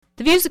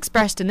The views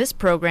expressed in this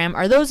program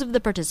are those of the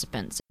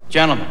participants.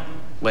 Gentlemen,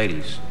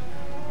 ladies,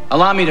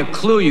 allow me to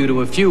clue you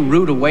to a few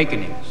rude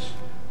awakenings.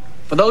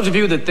 For those of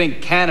you that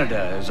think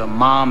Canada is a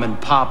mom and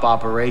pop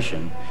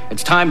operation,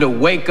 it's time to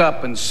wake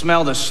up and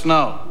smell the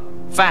snow.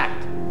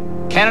 Fact,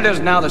 Canada is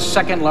now the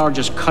second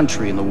largest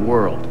country in the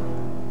world.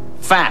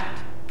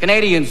 Fact,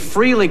 Canadians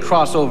freely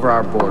cross over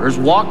our borders,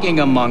 walking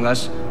among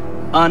us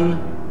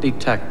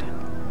undetected.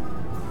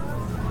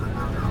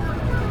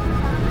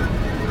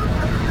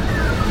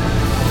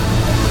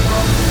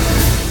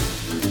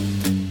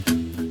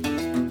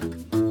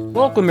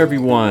 Welcome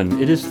everyone.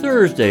 It is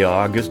Thursday,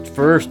 August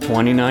 1st,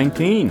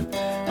 2019.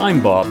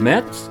 I'm Bob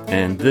Metz,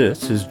 and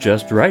this is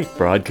Just Right,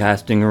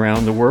 broadcasting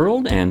around the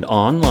world and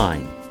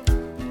online.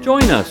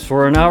 Join us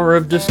for an hour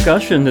of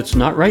discussion that's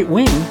not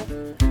right-wing.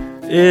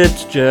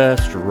 It's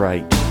just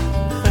right.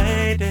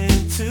 Fade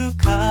into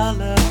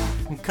color,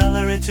 and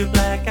color into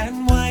black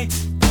and white.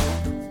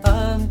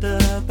 Under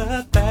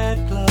the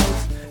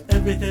bedclothes,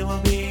 everything will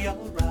be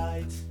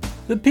alright.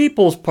 The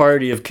People's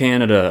Party of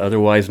Canada,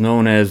 otherwise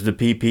known as the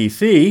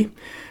PPC,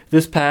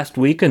 this past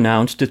week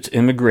announced its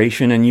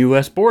immigration and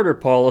U.S. border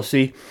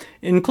policy,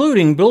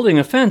 including building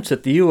a fence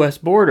at the U.S.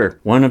 border,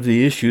 one of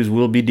the issues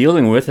we'll be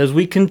dealing with as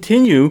we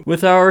continue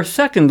with our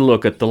second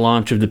look at the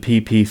launch of the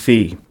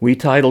PPC. We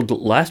titled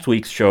last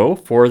week's show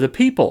For the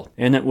People,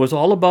 and it was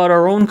all about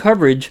our own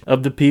coverage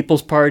of the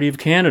People's Party of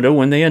Canada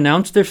when they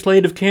announced their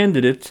slate of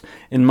candidates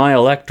in my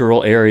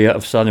electoral area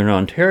of Southern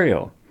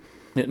Ontario.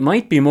 It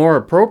might be more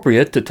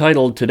appropriate to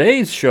title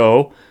today's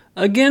show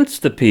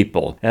Against the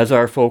People, as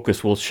our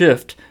focus will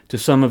shift to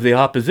some of the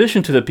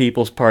opposition to the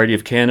People's Party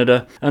of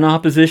Canada, an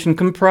opposition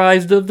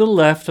comprised of the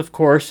left, of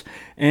course,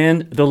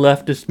 and the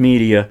leftist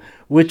media,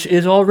 which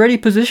is already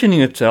positioning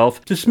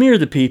itself to smear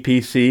the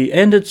PPC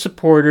and its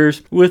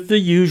supporters with the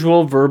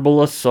usual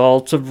verbal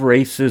assaults of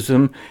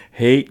racism,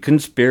 hate,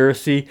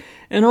 conspiracy,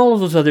 and all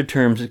of those other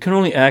terms that can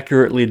only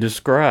accurately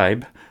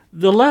describe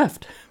the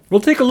left.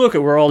 We'll take a look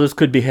at where all this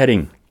could be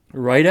heading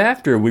right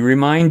after we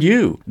remind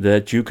you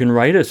that you can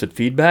write us at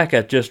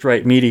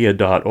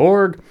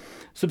feedback@justrightmedia.org,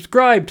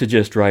 subscribe to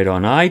Just Right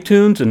on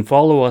iTunes, and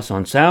follow us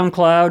on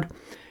SoundCloud.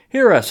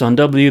 Hear us on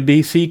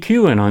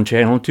WBCQ and on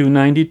Channel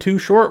 292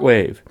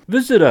 Shortwave.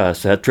 Visit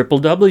us at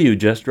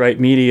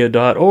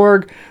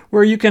www.justrightmedia.org,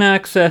 where you can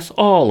access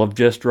all of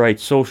Just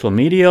Right's social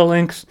media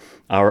links,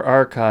 our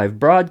archived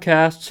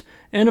broadcasts,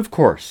 and of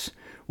course,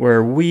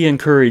 where we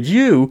encourage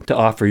you to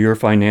offer your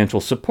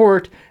financial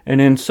support, and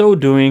in so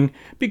doing,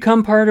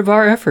 become part of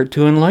our effort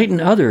to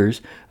enlighten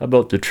others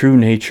about the true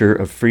nature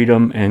of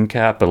freedom and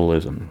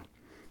capitalism.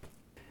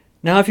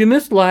 Now, if you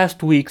missed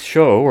last week's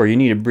show, or you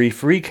need a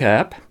brief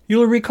recap,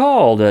 you'll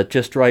recall that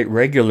Just Right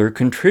regular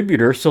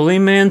contributor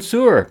Salim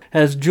Mansour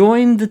has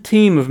joined the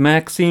team of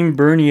Maxime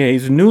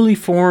Bernier's newly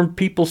formed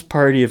People's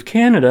Party of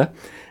Canada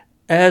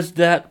as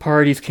that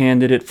party's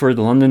candidate for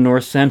the London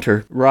North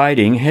Centre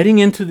riding heading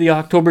into the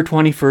October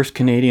 21st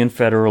Canadian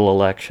federal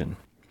election.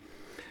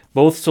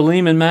 Both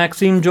Salim and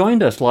Maxime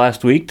joined us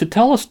last week to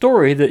tell a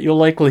story that you'll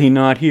likely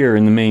not hear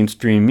in the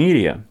mainstream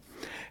media.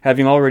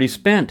 Having already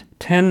spent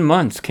 10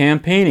 months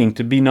campaigning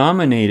to be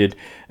nominated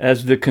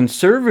as the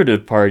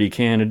Conservative Party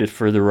candidate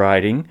for the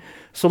riding,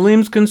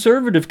 Salim's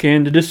Conservative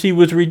candidacy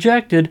was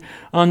rejected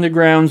on the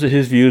grounds that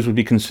his views would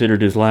be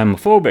considered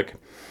Islamophobic,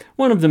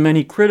 one of the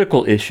many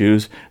critical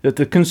issues that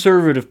the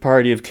Conservative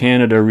Party of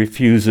Canada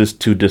refuses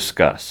to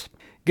discuss.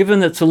 Given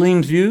that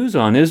Salim's views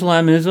on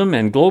Islamism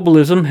and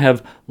globalism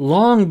have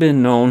long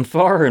been known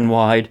far and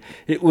wide,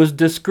 it was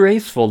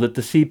disgraceful that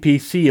the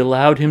CPC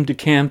allowed him to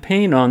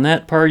campaign on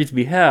that party's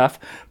behalf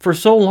for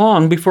so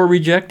long before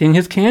rejecting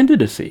his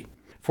candidacy.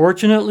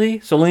 Fortunately,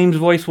 Salim's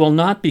voice will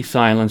not be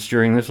silenced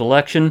during this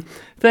election,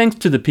 thanks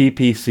to the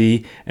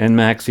PPC and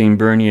Maxime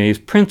Bernier's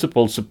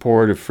principled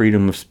support of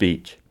freedom of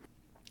speech.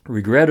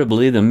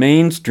 Regrettably, the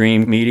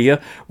mainstream media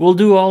will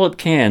do all it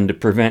can to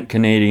prevent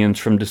Canadians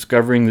from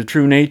discovering the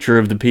true nature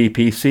of the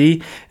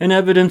PPC, and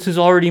evidence is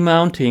already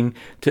mounting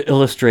to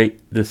illustrate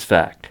this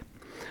fact.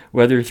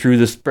 Whether through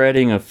the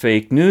spreading of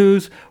fake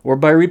news or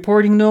by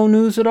reporting no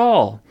news at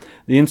all,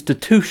 the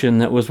institution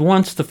that was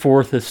once the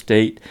Fourth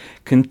Estate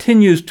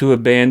continues to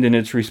abandon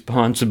its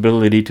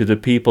responsibility to the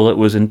people it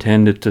was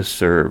intended to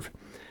serve.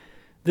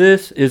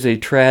 This is a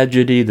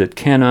tragedy that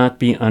cannot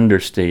be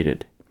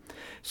understated.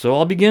 So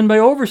I'll begin by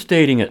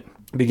overstating it,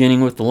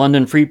 beginning with the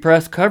London Free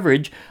Press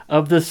coverage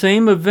of the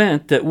same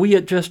event that we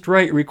at Just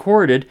Right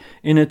recorded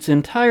in its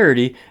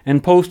entirety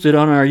and posted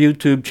on our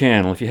YouTube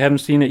channel. If you haven't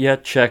seen it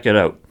yet, check it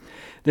out.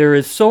 There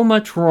is so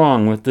much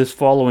wrong with this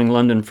following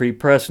London Free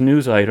Press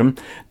news item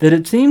that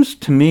it seems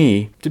to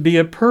me to be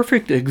a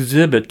perfect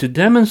exhibit to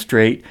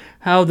demonstrate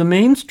how the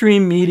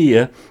mainstream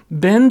media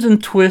bends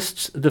and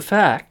twists the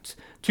facts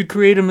to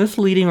create a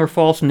misleading or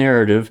false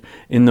narrative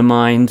in the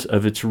minds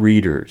of its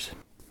readers.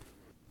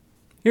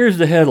 Here's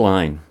the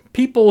headline.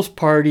 People's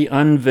Party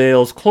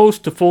unveils close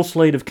to full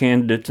slate of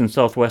candidates in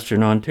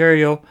southwestern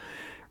Ontario,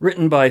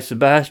 written by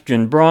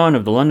Sebastian Braun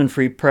of the London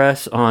Free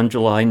Press on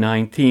July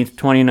 19,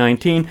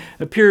 2019,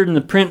 appeared in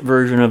the print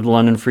version of the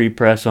London Free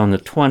Press on the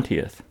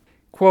 20th.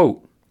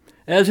 Quote,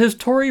 As his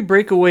Tory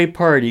breakaway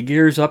party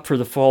gears up for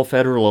the fall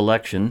federal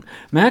election,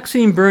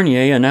 Maxime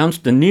Bernier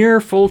announced a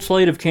near full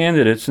slate of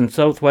candidates in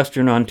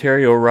southwestern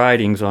Ontario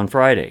ridings on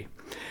Friday.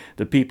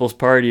 The People's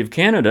Party of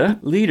Canada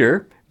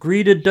leader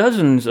greeted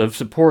dozens of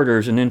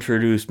supporters and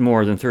introduced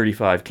more than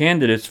 35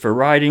 candidates for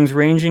ridings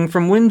ranging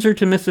from Windsor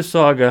to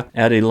Mississauga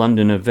at a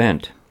London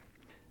event.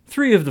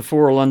 3 of the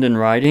 4 London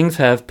ridings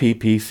have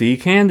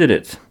PPC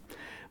candidates.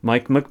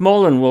 Mike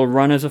McMullen will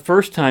run as a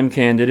first-time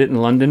candidate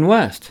in London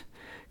West.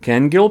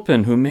 Ken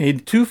Gilpin, who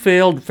made 2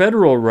 failed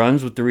federal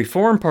runs with the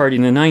Reform Party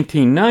in the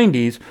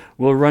 1990s,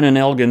 will run in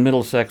Elgin,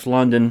 Middlesex,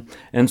 London,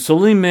 and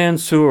Salim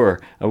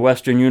Mansour, a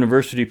Western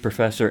University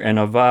professor and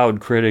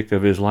avowed critic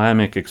of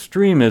Islamic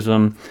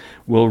extremism,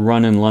 will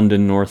run in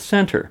London North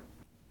Centre.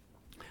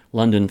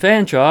 London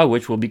Fanshawe,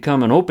 which will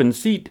become an open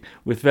seat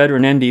with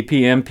veteran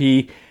NDP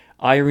MP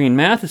Irene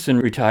Matheson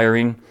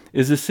retiring,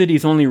 is the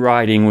city's only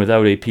riding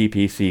without a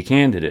PPC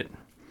candidate.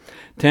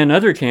 10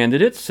 other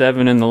candidates,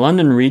 7 in the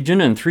London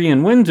region and 3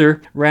 in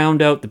Windsor,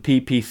 round out the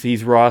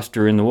PPC's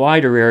roster in the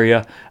wider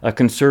area, a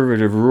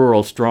conservative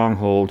rural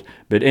stronghold,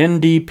 but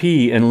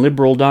NDP and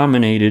Liberal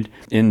dominated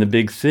in the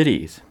big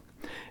cities.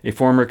 A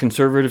former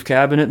Conservative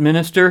cabinet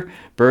minister,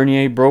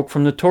 Bernier broke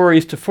from the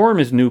Tories to form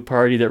his new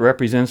party that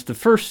represents the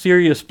first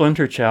serious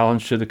splinter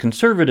challenge to the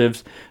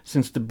Conservatives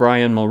since the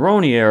Brian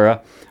Mulroney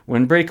era,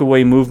 when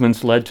breakaway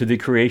movements led to the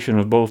creation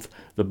of both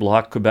the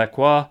Bloc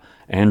Québécois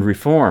and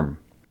Reform.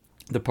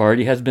 The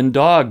party has been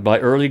dogged by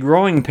early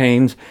growing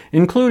pains,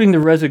 including the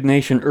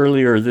resignation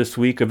earlier this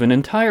week of an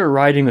entire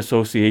riding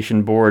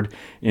association board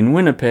in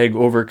Winnipeg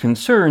over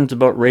concerns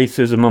about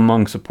racism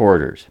among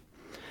supporters.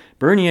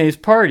 Bernier's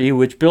party,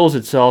 which bills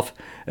itself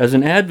as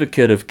an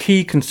advocate of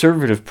key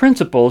conservative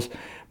principles,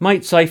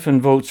 might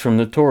siphon votes from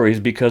the Tories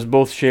because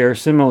both share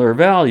similar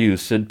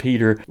values, said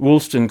Peter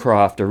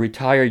Wollstonecraft, a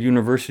retired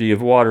University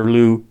of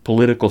Waterloo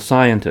political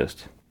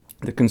scientist.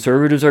 The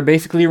Conservatives are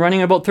basically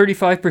running about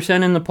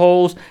 35% in the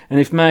polls,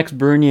 and if Max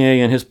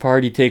Bernier and his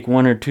party take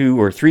 1 or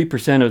 2 or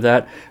 3% of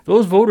that,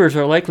 those voters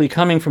are likely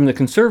coming from the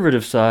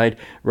Conservative side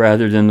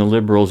rather than the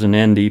Liberals and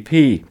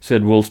NDP,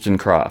 said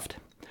Wollstonecraft.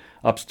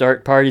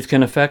 Upstart parties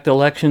can affect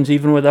elections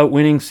even without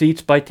winning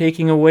seats by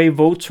taking away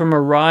votes from a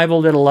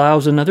rival that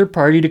allows another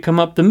party to come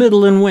up the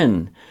middle and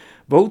win.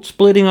 Vote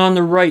splitting on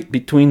the right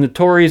between the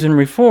Tories and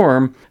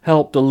Reform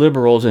helped the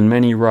Liberals in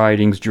many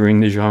ridings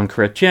during the Jean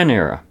Chrétien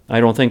era. I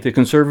don't think the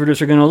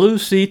Conservatives are going to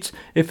lose seats.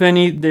 If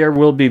any, there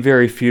will be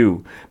very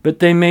few. But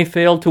they may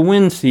fail to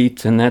win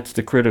seats, and that's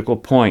the critical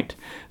point,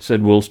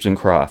 said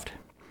Wollstonecraft.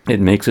 It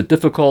makes it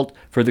difficult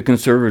for the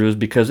Conservatives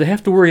because they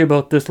have to worry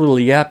about this little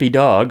yappy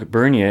dog,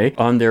 Bernier,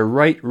 on their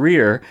right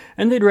rear,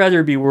 and they'd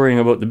rather be worrying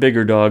about the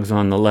bigger dogs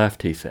on the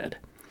left, he said.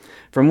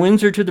 From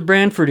Windsor to the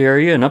Brantford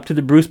area and up to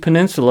the Bruce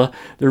Peninsula,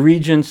 the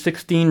region's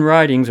 16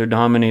 ridings are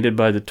dominated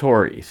by the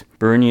Tories.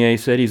 Bernier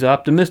said he's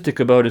optimistic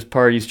about his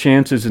party's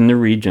chances in the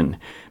region,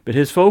 but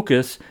his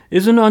focus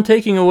isn't on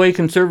taking away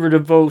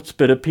Conservative votes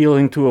but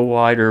appealing to a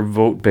wider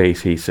vote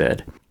base, he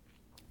said.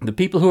 The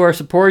people who are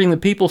supporting the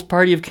People's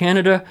Party of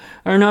Canada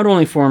are not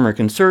only former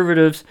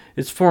Conservatives,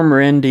 it's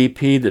former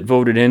NDP that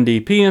voted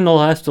NDP in the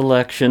last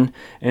election,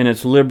 and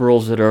it's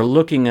Liberals that are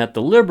looking at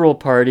the Liberal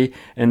Party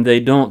and they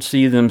don't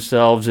see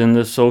themselves in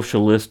the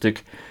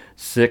socialistic,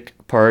 sick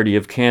Party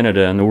of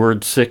Canada, and the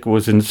word sick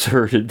was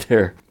inserted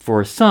there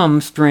for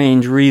some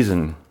strange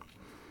reason.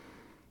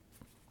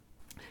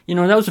 You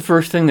know, that was the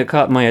first thing that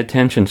caught my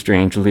attention,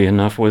 strangely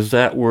enough, was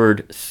that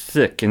word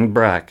sick in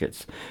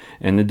brackets.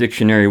 And the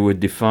dictionary would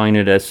define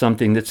it as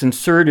something that's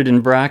inserted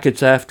in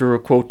brackets after a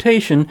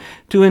quotation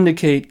to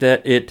indicate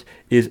that it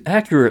is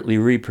accurately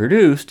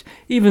reproduced,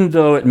 even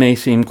though it may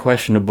seem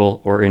questionable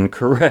or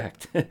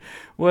incorrect.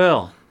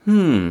 Well,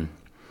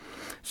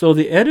 So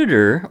the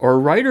editor or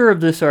writer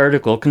of this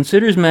article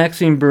considers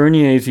Maxime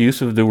Bernier's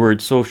use of the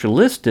word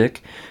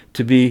socialistic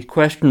to be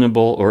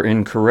questionable or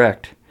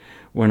incorrect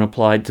when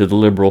applied to the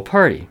Liberal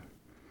Party.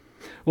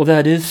 Well,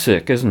 that is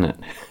sick, isn't it?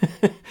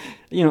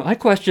 I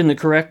question the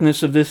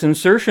correctness of this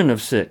insertion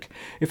of sick.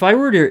 If I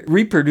were to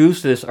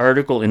reproduce this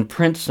article in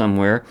print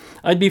somewhere,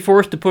 I'd be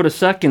forced to put a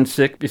second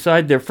sick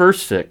beside their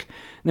first sick.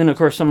 Then, of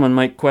course, someone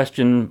might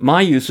question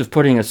my use of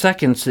putting a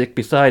second sick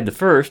beside the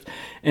first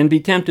and be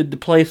tempted to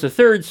place a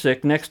third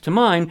sick next to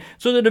mine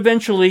so that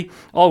eventually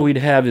all we'd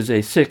have is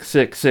a sick,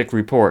 sick, sick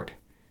report.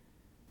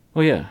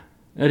 Well, yeah,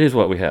 that is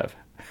what we have.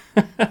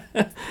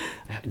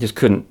 I just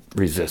couldn't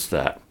resist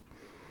that.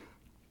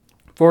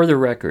 For the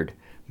record,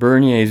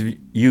 Bernier's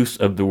use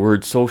of the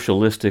word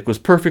socialistic was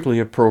perfectly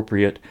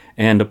appropriate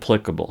and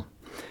applicable.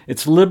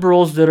 It's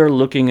Liberals that are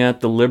looking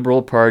at the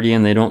Liberal Party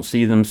and they don't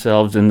see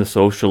themselves in the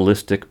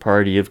Socialistic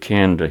Party of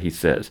Canada, he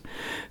says.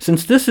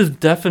 Since this is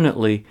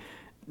definitely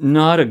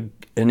not an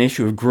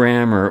issue of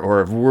grammar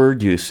or of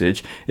word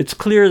usage, it's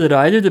clear that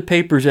either the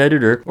paper's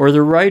editor or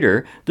the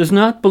writer does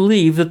not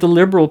believe that the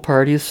Liberal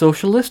Party is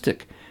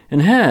socialistic,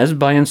 and has,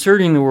 by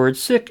inserting the word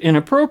sick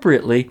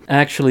inappropriately,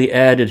 actually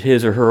added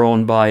his or her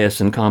own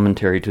bias and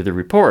commentary to the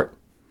report.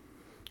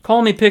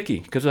 Call me picky,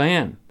 because I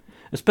am.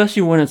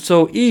 especially when it's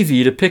so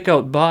easy to pick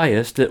out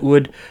bias that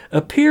would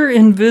appear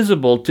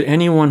invisible to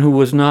anyone who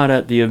was not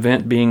at the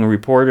event being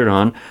reported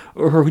on,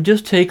 or who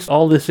just takes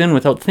all this in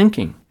without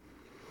thinking.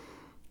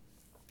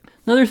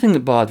 Another thing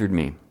that bothered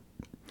me.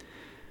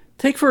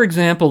 Take, for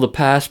example, the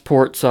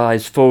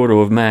passport-sized photo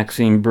of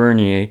Maxime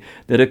Bernier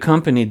that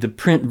accompanied the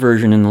print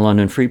version in the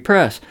London Free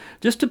Press,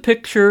 just a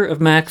picture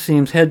of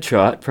Maxime's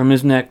headshot from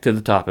his neck to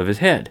the top of his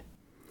head.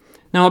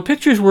 Now, a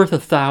picture's worth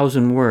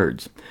 1,000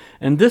 words,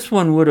 and this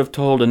one would have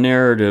told a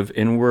narrative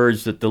in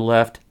words that the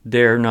left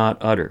dare not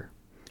utter.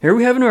 Here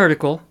we have an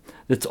article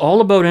that's all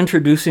about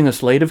introducing a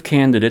slate of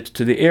candidates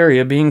to the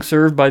area being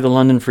served by the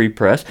London Free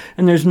Press,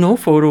 and there's no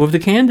photo of the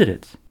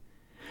candidates.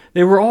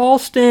 They were all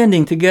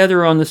standing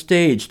together on the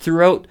stage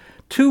throughout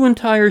 2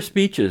 entire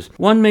speeches,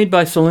 one made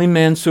by Salim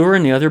Mansour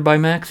and the other by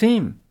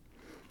Maxime.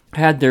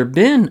 Had there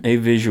been a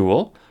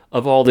visual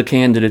of all the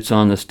candidates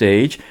on the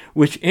stage,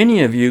 which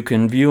any of you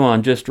can view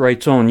on Just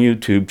Right's own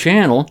YouTube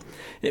channel,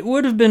 it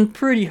would have been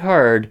pretty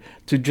hard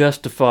to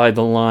justify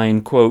the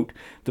line, quote,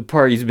 "The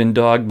party's been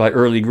dogged by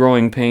early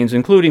growing pains,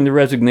 including the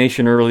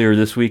resignation earlier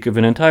this week of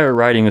an entire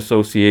riding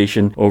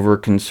association over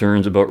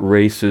concerns about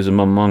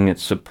racism among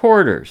its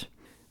supporters."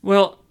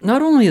 Well,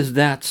 not only is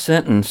that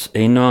sentence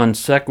a non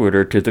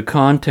sequitur to the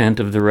content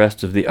of the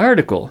rest of the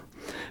article,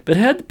 but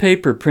had the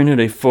paper printed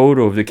a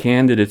photo of the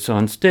candidates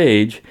on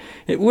stage,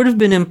 it would have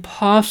been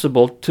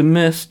impossible to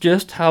miss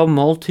just how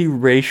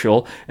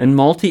multiracial and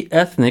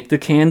multi-ethnic the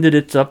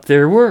candidates up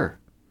there were.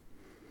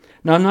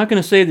 Now, I'm not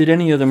going to say that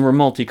any of them were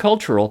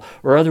multicultural,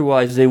 or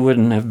otherwise they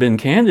wouldn't have been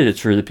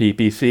candidates for the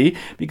PPC,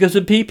 because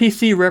the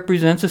PPC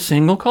represents a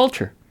single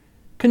culture,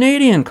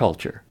 Canadian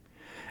culture.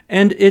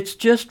 And it's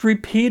just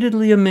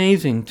repeatedly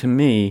amazing to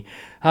me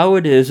how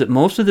it is that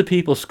most of the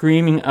people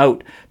screaming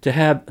out to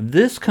have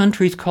this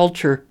country's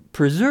culture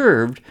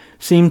preserved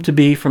seem to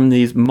be from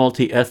these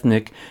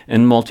multi-ethnic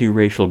and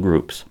multiracial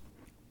groups.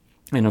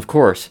 And of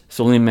course,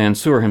 Salim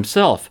Mansour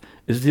himself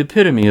is the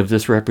epitome of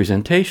this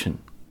representation.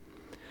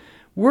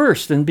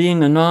 Worse than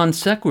being a non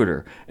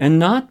sequitur and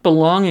not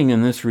belonging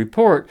in this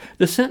report,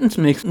 the sentence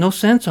makes no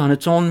sense on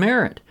its own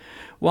merit.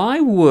 Why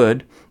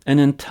would an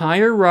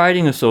entire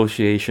riding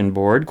association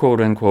board,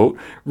 quote-unquote,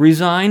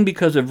 resign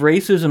because of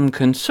racism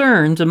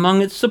concerns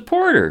among its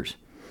supporters?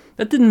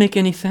 That didn't make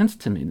any sense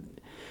to me.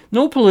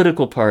 No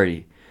political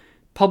party,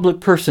 public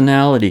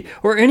personality,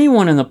 or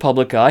anyone in the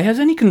public eye has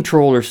any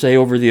control or say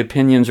over the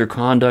opinions or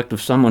conduct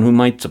of someone who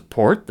might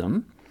support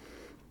them.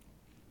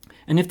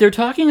 And if they're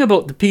talking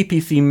about the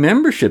PPC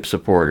membership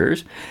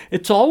supporters,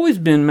 it's always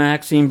been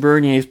Maxime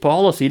Bernier's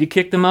policy to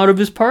kick them out of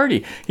his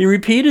party. He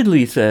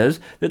repeatedly says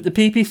that the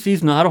PPC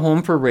is not a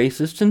home for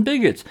racists and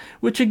bigots,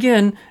 which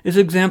again is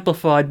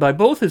exemplified by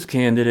both his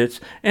candidates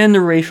and the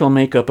racial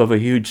makeup of a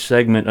huge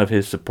segment of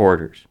his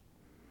supporters.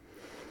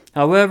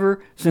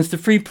 However, since the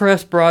Free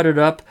Press brought it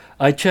up,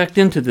 I checked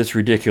into this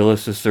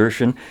ridiculous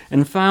assertion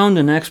and found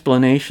an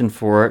explanation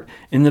for it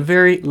in the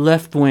very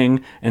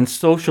left-wing and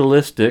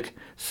socialistic,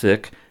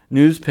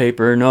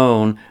 newspaper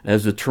known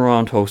as the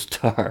Toronto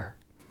Star.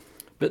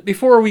 But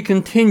before we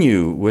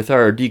continue with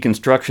our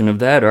deconstruction of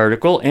that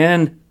article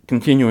and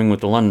continuing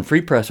with the London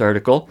Free Press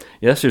article,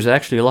 yes, there's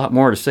actually a lot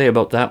more to say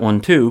about that one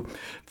too.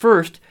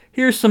 First,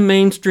 here's some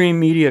mainstream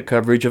media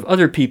coverage of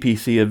other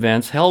PPC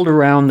events held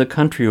around the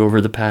country over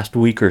the past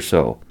week or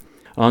so.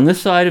 On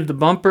this side of the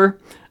bumper,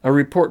 a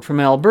report from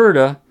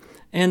Alberta,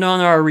 and on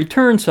our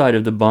return side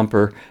of the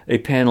bumper, a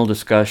panel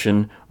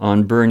discussion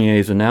on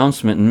Bernier's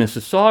announcement in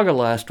Mississauga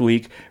last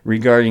week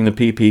regarding the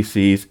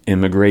PPC's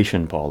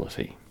immigration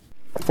policy.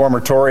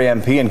 Former Tory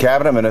MP and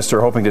cabinet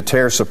minister hoping to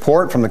tear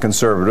support from the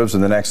Conservatives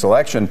in the next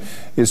election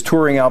is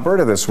touring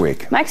Alberta this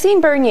week. Maxime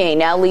Bernier,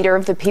 now leader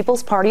of the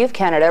People's Party of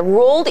Canada,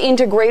 rolled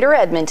into Greater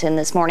Edmonton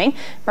this morning.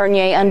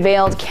 Bernier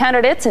unveiled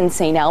candidates in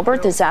St.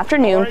 Albert this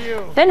afternoon,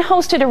 then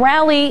hosted a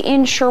rally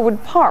in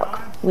Sherwood Park.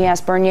 We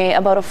asked Bernier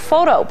about a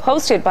photo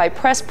posted by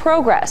Press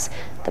Progress.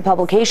 The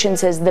publication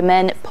says the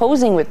men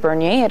posing with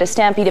Bernier at a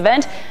Stampede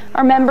event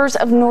are members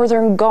of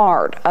Northern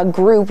Guard, a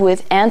group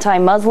with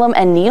anti-Muslim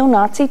and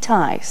neo-Nazi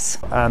ties.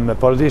 I'm a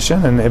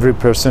politician, and every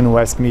person who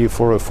asks me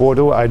for a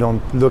photo, I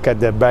don't look at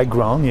their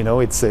background. You know,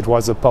 it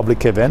was a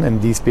public event,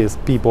 and these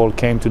people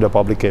came to the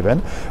public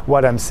event.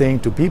 What I'm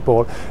saying to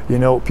people, you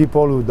know,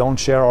 people who don't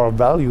share our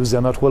values, they're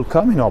not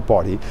welcome in our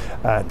party.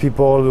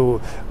 People who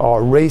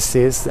are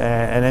racist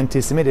and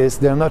anti-Semitic,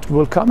 they're not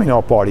welcome in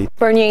our party.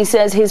 Bernier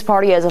says his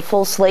party has a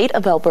full slate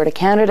of Alberta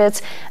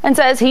candidates and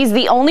says he's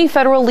the only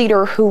federal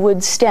leader who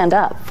would stand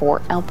up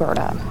for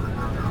Alberta.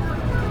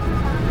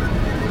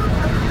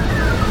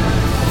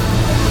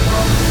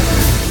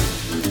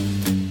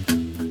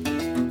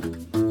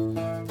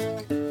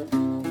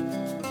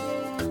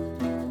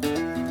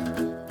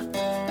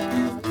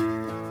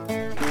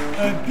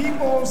 A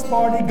People's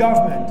Party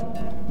government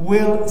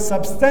will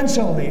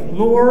substantially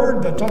lower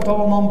the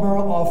total number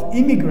of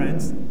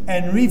immigrants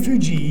and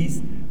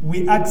refugees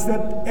we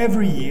accept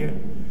every year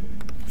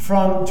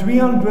from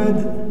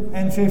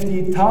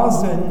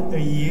 350,000 a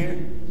year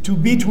to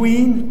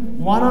between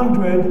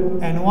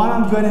 100 and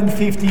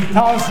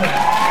 150,000.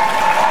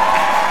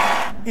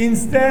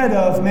 instead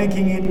of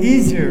making it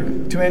easier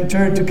to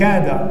enter to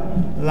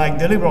Canada, like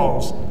the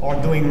Liberals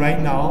are doing right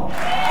now,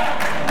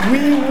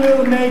 we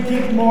will make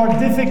it more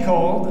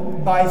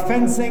difficult by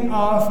fencing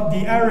off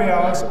the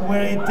areas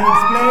where it takes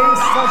place,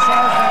 such as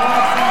the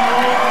Lac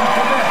Saint-Lô in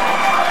Quebec.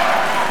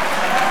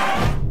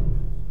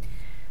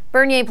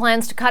 Bernier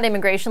plans to cut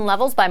immigration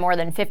levels by more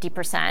than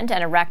 50%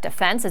 and erect a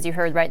fence, as you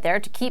heard right there,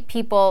 to keep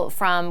people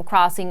from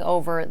crossing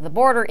over the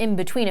border in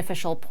between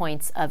official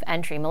points of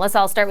entry. Melissa,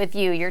 I'll start with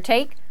you. Your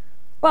take?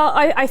 Well,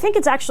 I think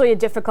it's actually a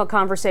difficult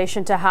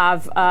conversation to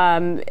have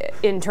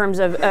in terms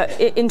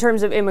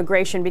of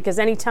immigration, because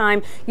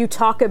anytime you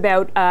talk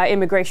about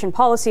immigration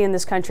policy in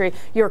this country,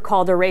 you're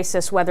called a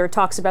racist, whether it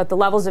talks about the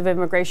levels of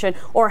immigration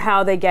or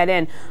how they get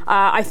in.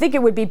 I think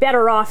it would be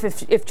better off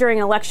if during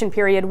an election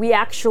period we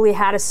actually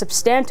had a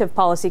substantive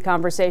policy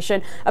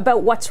conversation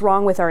about what's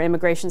wrong with our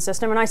immigration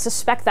system, and I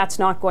suspect that's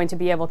not going to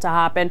be able to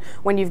happen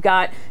when you've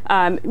got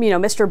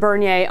Mr.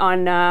 Bernier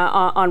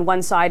on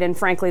one side and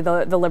frankly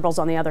the Liberals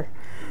on the other.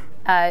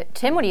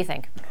 Tim, what do you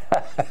think?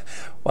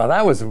 Well,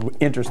 that was an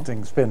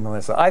interesting spin,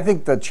 Melissa. I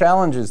think the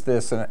challenge is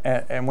this,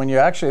 and when you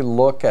actually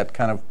look at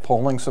kind of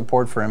polling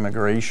support for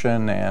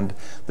immigration and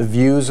the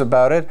views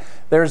about it,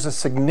 there's a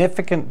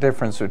significant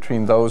difference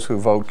between those who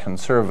vote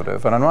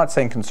Conservative, and I'm not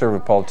saying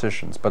Conservative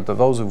politicians, but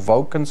those who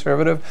vote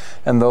Conservative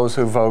and those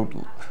who vote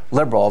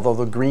Liberal, although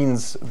the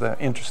Greens,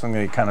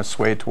 interestingly, kind of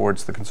sway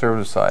towards the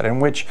Conservative side, in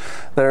which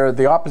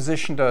the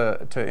opposition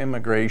to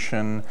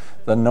immigration,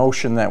 the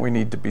notion that we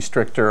need to be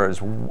stricter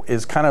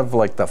is kind of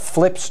like the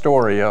flip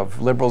story of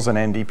Liberals and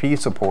NDP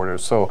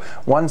supporters. So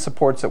one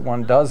supports it,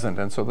 one doesn't.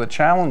 And so the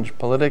challenge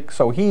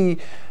Bernier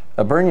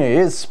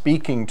is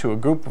speaking to a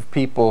group of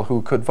people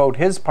who could vote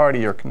his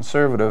party or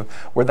Conservative,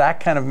 where that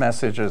kind of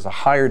message has a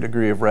higher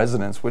degree of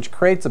resonance, which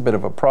creates a bit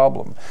of a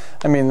problem.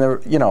 I mean,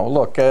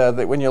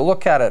 when you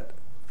look at it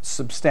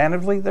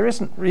substantively, there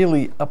isn't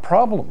really a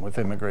problem with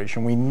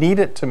immigration. We need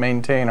it to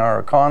maintain our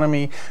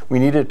economy. We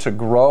need it to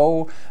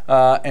grow.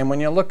 And when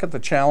you look at the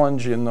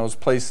challenge in those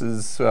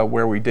places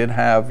where we did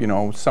have,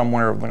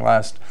 somewhere in the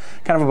last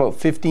kind of about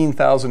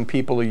 15,000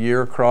 people a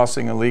year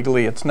crossing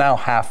illegally, it's now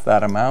half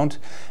that amount.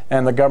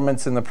 And the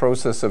government's in the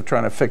process of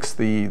trying to fix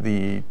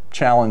the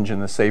challenge in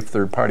the Safe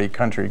Third Party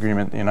Country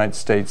Agreement in the United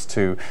States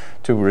to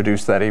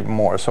reduce that even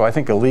more. So I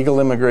think illegal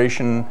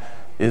immigration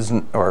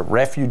or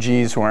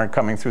refugees who aren't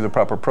coming through the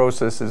proper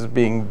process is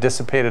being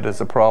dissipated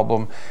as a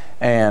problem,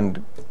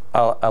 and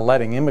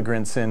letting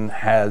immigrants in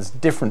has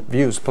different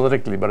views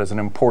politically, but is an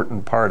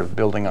important part of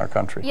building our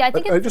country. Yeah, I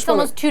think it's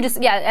almost two.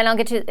 And I'll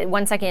get to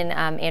 1 second,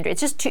 Andrew.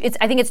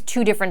 I think it's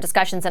two different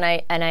discussions, and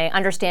I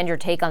understand your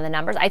take on the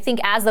numbers. I think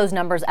as those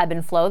numbers ebb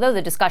and flow, though,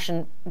 the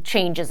discussion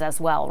changes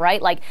as well,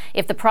 right? Like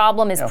if the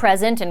problem is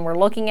present and we're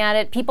looking at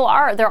it,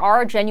 there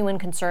are genuine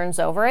concerns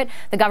over it.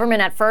 The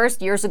government at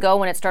first, years ago,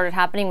 when it started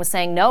happening, was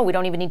saying no, we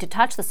don't even need to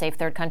touch the Safe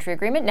Third Country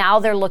Agreement. Now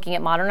they're looking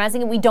at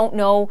modernizing it. We don't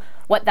know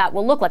what that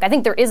will look like. I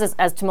think there is,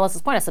 as to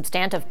Melissa's point, a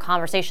substantive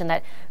conversation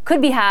that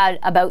could be had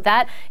about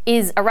that.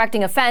 Is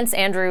erecting a fence,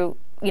 Andrew,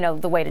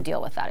 the way to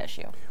deal with that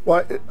issue?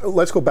 Well,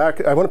 let's go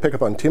back. I want to pick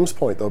up on Tim's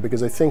point, though,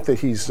 because I think that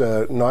he's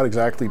not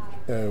exactly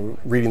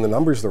reading the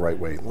numbers the right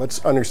way.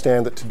 Let's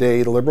understand that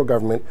today the Liberal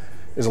government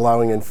is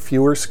allowing in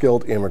fewer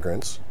skilled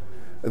immigrants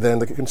than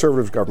the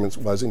Conservative government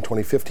was in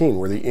 2015,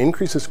 where the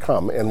increases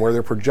come and where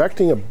they're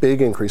projecting a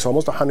big increase,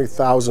 almost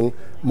 100,000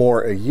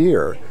 more a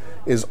year,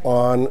 is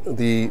on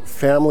the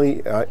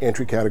family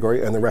entry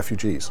category and the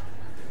refugees.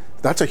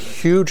 That's a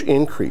huge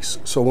increase.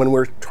 So when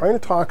we're trying to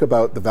talk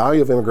about the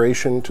value of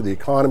immigration to the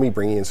economy,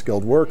 bringing in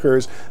skilled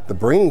workers, the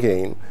bring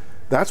gain,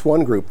 that's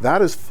one group.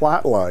 That is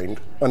flatlined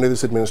under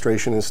this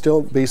administration and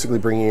still basically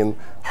bringing in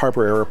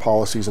Harper-era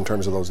policies in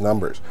terms of those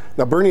numbers.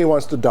 Now, Bernier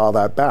wants to dial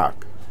that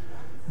back.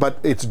 But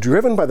it's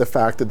driven by the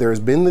fact that there has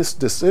been this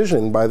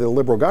decision by the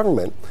Liberal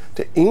government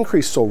to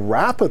increase so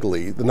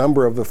rapidly the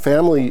number of the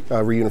family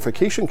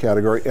reunification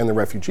category and the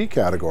refugee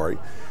category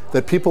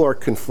that people are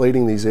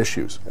conflating these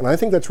issues. And I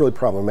think that's really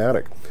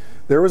problematic.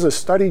 There was a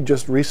study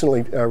just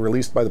recently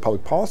released by the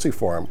Public Policy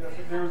Forum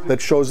that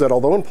shows that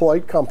although in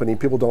polite company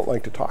people don't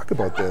like to talk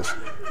about this,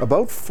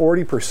 about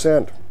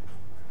 40%,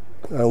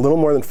 a little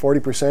more than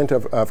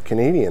 40% of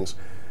Canadians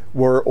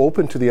were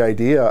open to the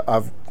idea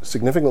of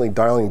significantly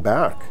dialing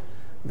back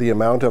the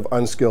amount of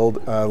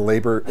unskilled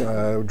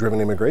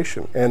labor-driven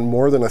immigration. And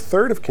more than a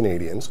third of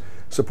Canadians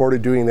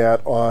supported doing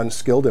that on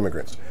skilled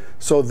immigrants.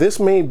 So this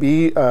may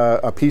be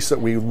a piece that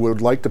we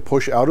would like to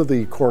push out of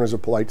the corners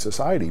of polite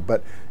society,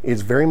 but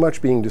it's very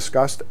much being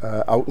discussed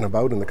out and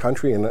about in the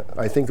country, and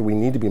I think that we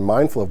need to be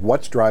mindful of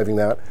what's driving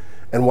that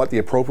and what the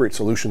appropriate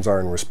solutions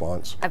are in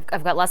response.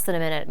 I've got less than a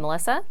minute.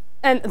 Melissa?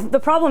 And the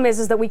problem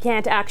is that we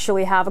can't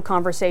actually have a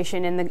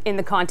conversation in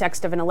the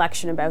context of an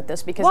election about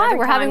this, because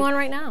we're having one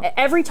right now.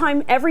 Every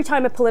time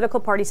a political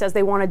party says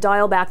they want to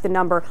dial back the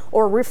number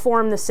or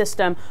reform the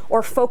system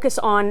or focus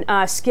on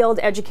skilled,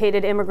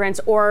 educated immigrants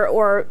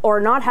or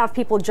not have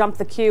people jump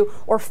the queue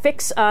or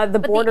fix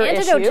the border issue.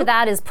 But the antidote to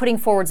that is putting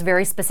forward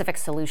very specific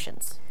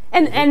solutions.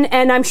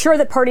 And I'm sure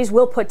that parties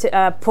will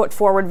put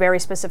forward very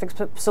specific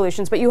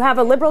solutions. But you have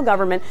a Liberal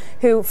government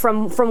who,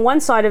 from one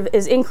side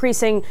is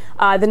increasing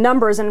the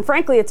numbers, and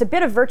frankly, it's a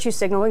bit of virtue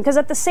signaling, because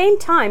at the same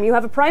time, you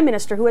have a Prime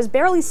Minister who has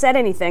barely said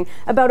anything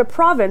about a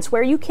province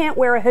where you can't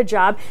wear a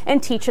hijab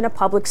and teach in a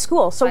public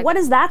school. So what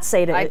does that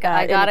say to I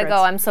gotta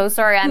go. I'm so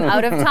sorry. I'm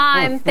out of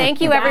time.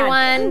 Thank you,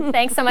 everyone.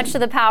 Thanks so much to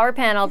the Power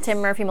Panel, Tim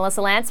Murphy,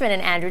 Melissa Lantsman,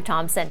 and Andrew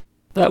Thompson.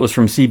 That was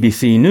from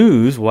CBC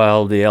News,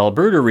 while the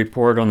Alberta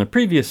report on the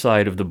previous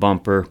side of the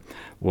bumper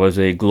was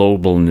a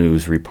Global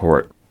News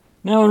report.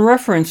 Now, in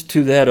reference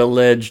to that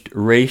alleged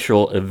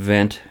racial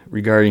event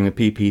regarding the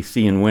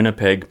PPC in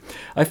Winnipeg,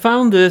 I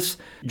found this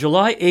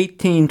July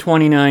 18,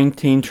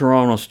 2019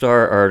 Toronto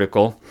Star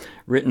article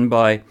written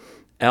by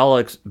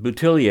Alex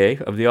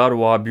Boutillier of the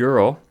Ottawa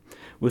Bureau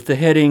with the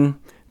heading,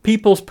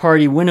 People's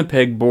Party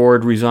Winnipeg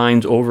Board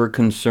resigns over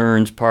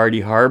concerns party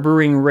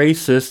harboring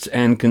racists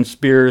and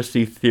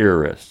conspiracy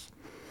theorists.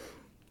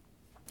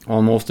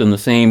 Almost in the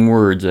same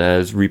words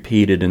as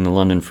repeated in the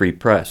London Free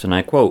Press, and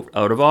I quote,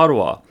 out of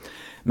Ottawa,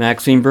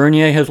 Maxime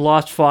Bernier has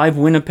lost 5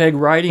 Winnipeg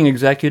riding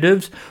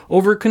executives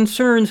over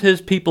concerns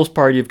his People's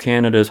Party of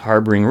Canada is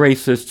harboring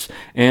racists,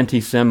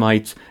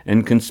 anti-Semites,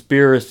 and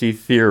conspiracy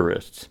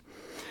theorists.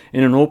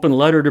 In an open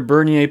letter to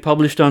Bernier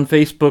published on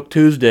Facebook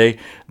Tuesday,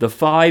 the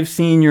 5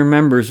 senior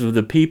members of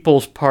the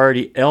People's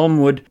Party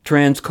Elmwood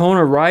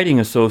Transcona Riding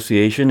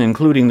Association,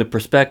 including the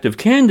prospective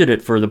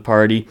candidate for the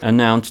party,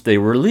 announced they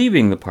were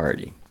leaving the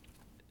party.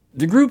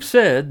 The group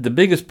said the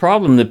biggest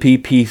problem the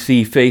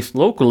PPC faced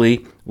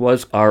locally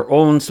was our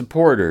own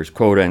supporters,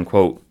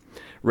 quote-unquote.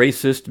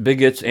 Racist,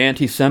 bigots,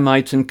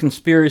 anti-Semites, and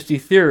conspiracy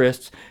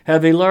theorists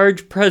have a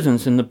large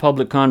presence in the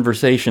public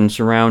conversation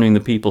surrounding the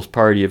People's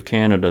Party of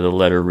Canada, the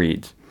letter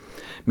reads.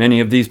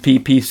 Many of these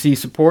PPC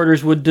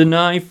supporters would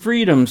deny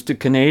freedoms to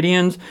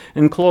Canadians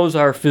and close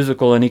our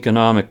physical and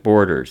economic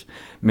borders.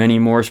 Many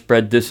more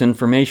spread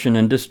disinformation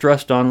and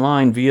distrust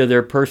online via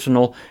their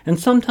personal and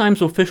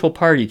sometimes official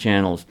party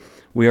channels.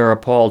 We are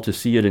appalled to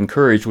see it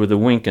encouraged with a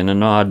wink and a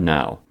nod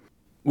now.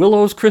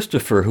 Willows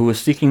Christopher, who was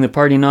seeking the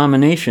party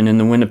nomination in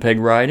the Winnipeg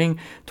riding,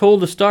 told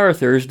the Star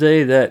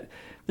Thursday that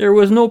there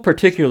was no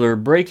particular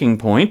breaking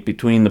point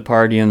between the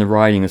party and the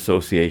riding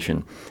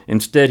association.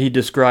 Instead, he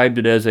described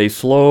it as a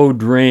slow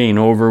drain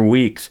over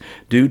weeks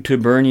due to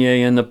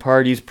Bernier and the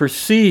party's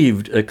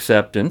perceived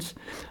acceptance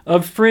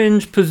of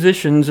fringe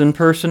positions and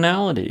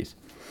personalities.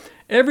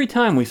 Every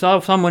time we saw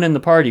someone in the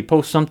party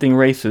post something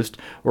racist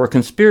or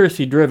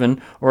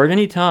conspiracy-driven, or at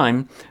any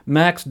time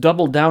Max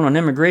doubled down on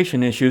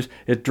immigration issues,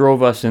 it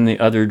drove us in the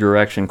other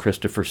direction,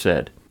 Christopher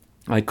said.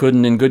 I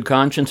couldn't in good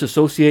conscience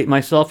associate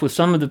myself with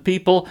some of the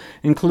people,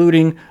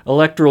 including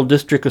Electoral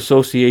District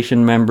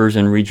Association members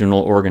and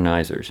regional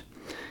organizers.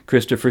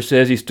 Christopher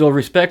says he still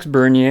respects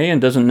Bernier and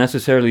doesn't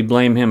necessarily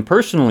blame him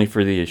personally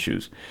for the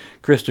issues.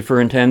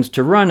 Christopher intends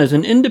to run as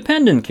an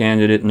independent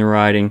candidate in the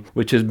riding,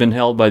 which has been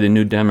held by the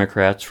New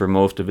Democrats for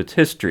most of its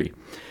history.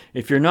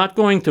 If you're not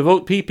going to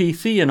vote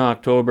PPC in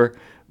October,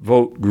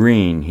 vote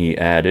Green, he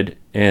added,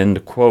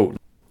 end quote.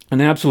 An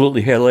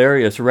absolutely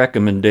hilarious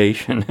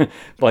recommendation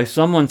by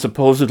someone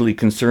supposedly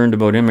concerned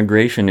about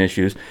immigration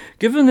issues,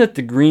 given that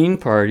the Green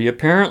Party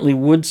apparently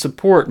would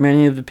support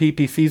many of the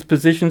PPC's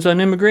positions on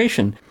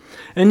immigration.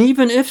 And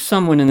even if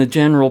someone in the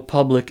general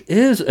public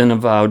is an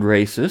avowed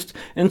racist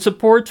and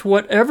supports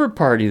whatever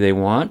party they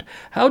want,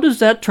 how does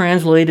that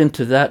translate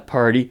into that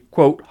party,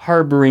 quote,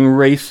 harboring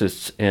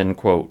racists, end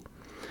quote?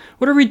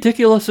 What a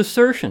ridiculous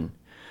assertion.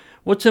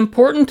 What's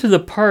important to the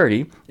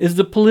party is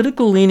the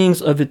political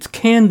leanings of its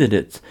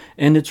candidates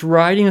and its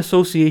riding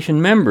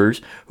association members,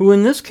 who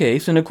in this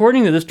case, and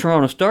according to this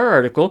Toronto Star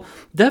article,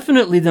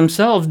 definitely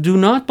themselves do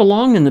not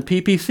belong in the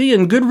PPC,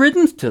 and good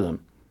riddance to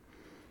them.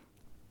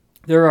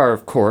 There are,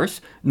 of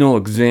course, no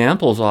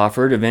examples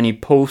offered of any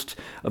post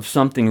of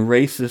something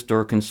racist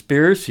or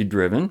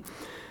conspiracy-driven,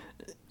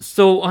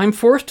 so I'm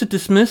forced to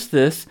dismiss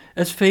this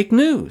as fake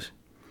news.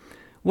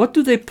 What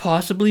do they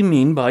possibly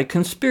mean by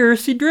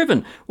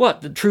conspiracy-driven? What,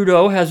 that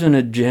Trudeau has an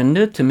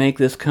agenda to make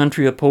this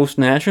country a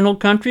post-national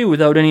country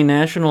without any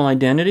national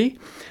identity?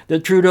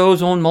 That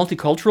Trudeau's own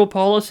multicultural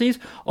policies,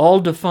 all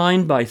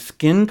defined by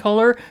skin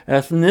color,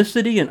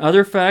 ethnicity, and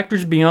other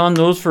factors beyond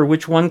those for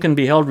which one can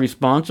be held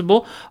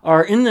responsible,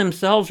 are in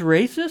themselves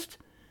racist?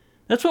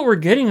 That's what we're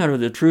getting out of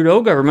the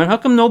Trudeau government. How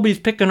come nobody's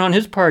picking on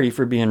his party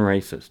for being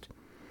racist?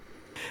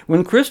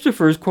 When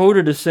Christopher is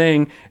quoted as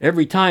saying,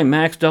 every time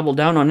Max doubled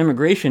down on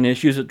immigration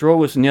issues, it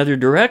drove us in the other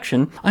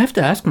direction, I have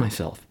to ask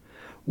myself,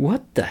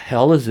 what the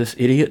hell is this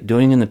idiot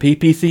doing in the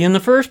PPC in the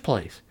first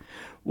place?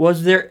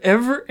 Was there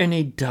ever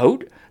any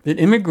doubt that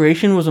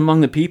immigration was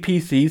among the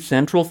PPC's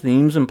central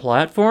themes and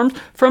platforms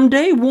from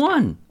day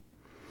one?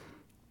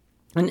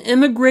 And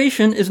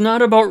immigration is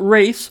not about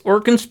race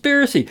or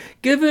conspiracy.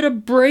 Give it a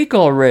break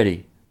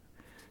already.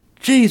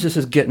 Jesus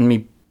is getting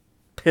me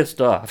pissed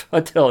off,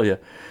 I tell you.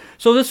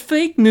 So this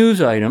fake news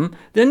item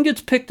then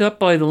gets picked up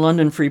by the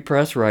London Free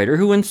Press writer,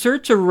 who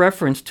inserts a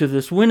reference to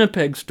this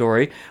Winnipeg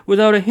story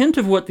without a hint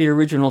of what the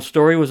original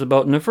story was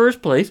about in the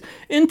first place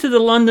into the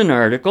London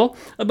article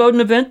about an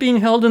event being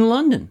held in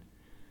London.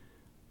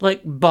 Like,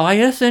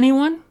 bias,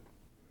 anyone?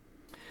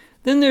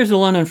 Then there's the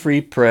London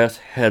Free Press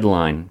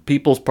headline,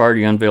 People's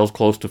Party unveils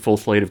close to full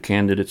slate of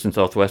candidates in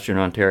southwestern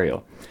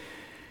Ontario.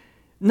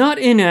 Not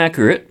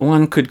inaccurate,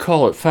 one could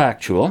call it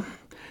factual,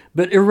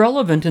 but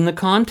irrelevant in the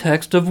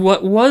context of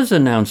what was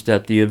announced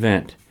at the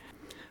event.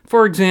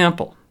 For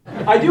example,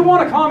 I do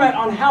want to comment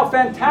on how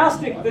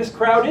fantastic this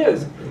crowd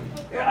is.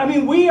 I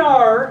mean, we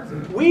are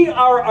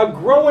a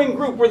growing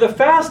group. We're the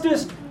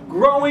fastest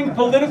growing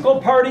political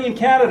party in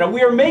Canada.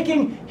 We are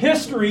making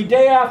history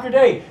day after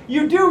day.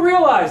 You do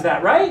realize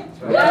that, right?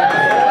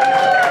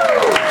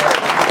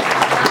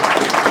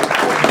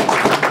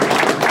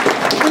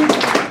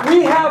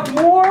 We have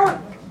more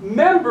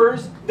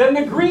members than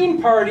the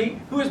Green Party,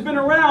 who has been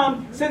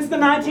around since the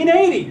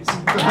 1980s.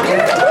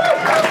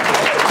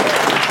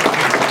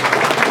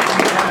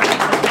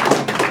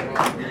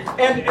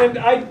 And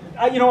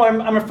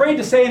I'm afraid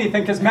to say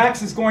anything because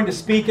Max is going to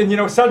speak,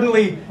 and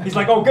suddenly he's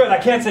like, "Oh, good, I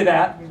can't say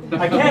that.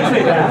 I can't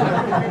say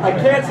that. I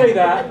can't say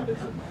that."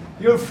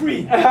 You're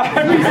free.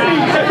 And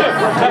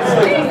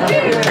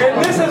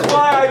this is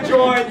why I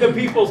joined the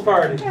People's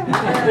Party.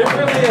 It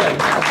really is.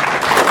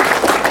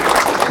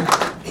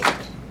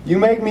 You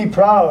make me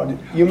proud.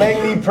 You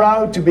make me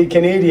proud to be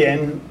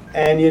Canadian.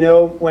 And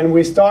when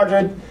we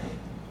started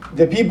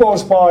the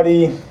People's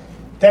Party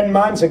 10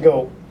 months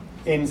ago,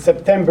 in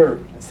September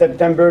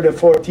the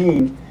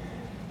 14th,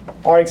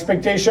 our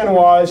expectation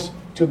was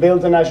to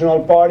build a national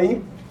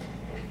party,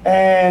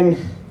 and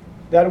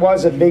that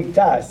was a big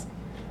task.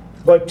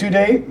 But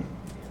today,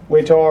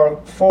 with our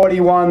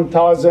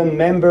 41,000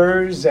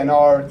 members and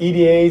our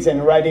EDAs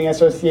and riding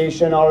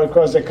association all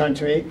across the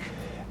country,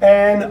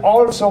 and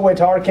also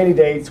with our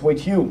candidates,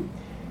 with you,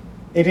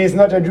 it is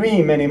not a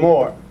dream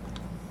anymore.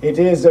 It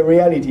is a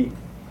reality.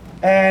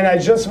 And I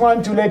just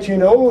want to let you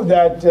know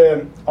that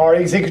our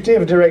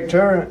executive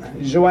director,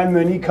 Joanne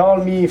Meunier,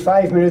 called me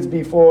 5 minutes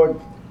before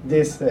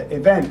this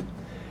event.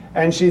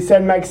 And she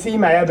said,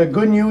 "Maxime, I have a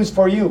good news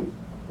for you."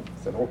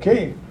 I said,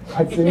 "Okay,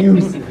 what's the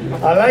news?"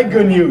 I like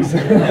good news.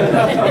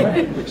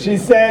 She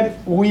said,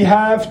 "We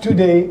have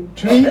today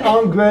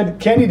 300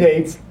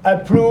 candidates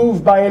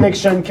approved by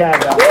Election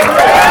Canada."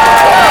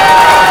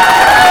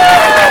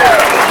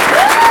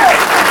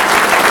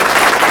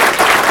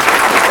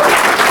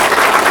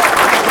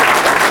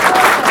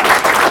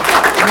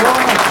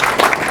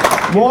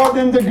 More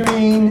than the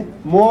Green,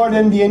 more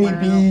than the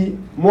NEP,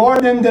 more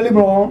than the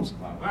Liberals.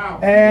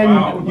 And,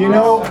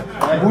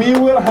 we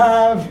will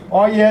have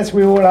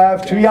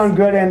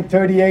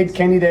 338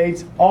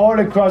 candidates all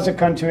across the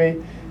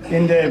country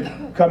in the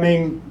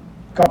coming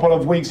couple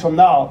of weeks from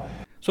now.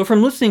 So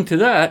from listening to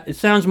that, it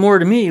sounds more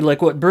to me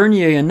like what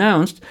Bernier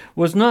announced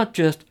was not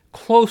just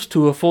close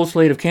to a full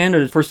slate of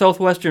candidates for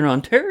southwestern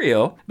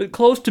Ontario, but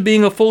close to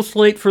being a full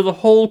slate for the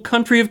whole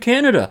country of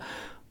Canada.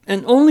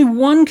 And only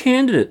one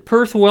candidate,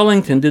 Perth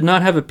Wellington, did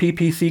not have a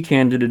PPC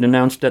candidate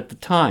announced at the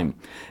time.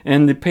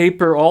 And the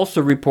paper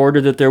also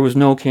reported that there was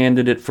no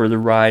candidate for the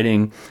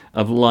riding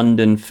of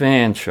London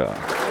Fanshawe.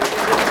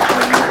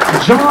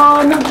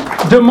 John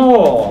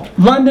DeMol,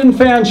 London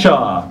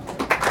Fanshawe.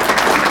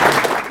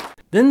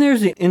 Then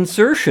there's the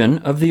insertion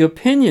of the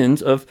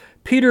opinions of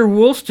Peter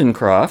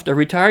Wollstonecraft, a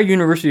retired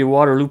University of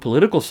Waterloo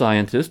political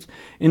scientist,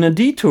 in a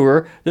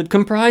detour that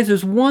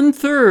comprises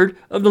 1/3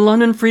 of the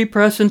London Free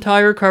Press'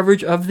 entire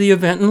coverage of the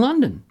event in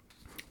London.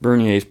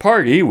 Bernier's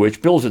party,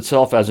 which bills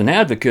itself as an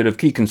advocate of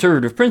key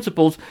conservative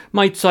principles,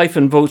 might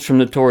siphon votes from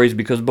the Tories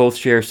because both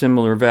share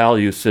similar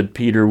values, said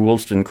Peter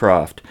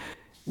Wollstonecraft.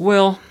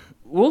 Well,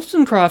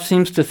 Wollstonecraft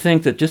seems to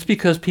think that just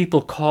because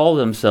people call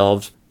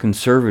themselves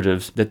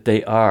conservatives, that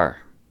they are.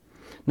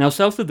 Now,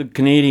 south of the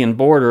Canadian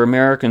border,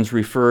 Americans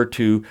refer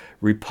to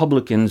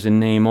Republicans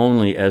in name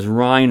only as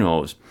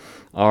rhinos,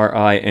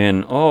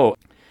 R-I-N-O.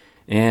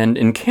 And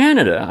in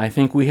Canada, I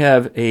think we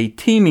have a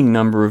teeming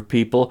number of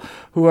people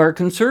who are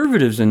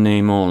conservatives in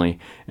name only.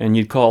 And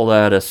you'd call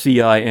that a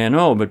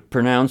C-I-N-O, but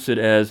pronounce it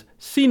as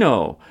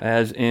C-No,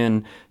 as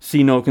in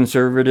see no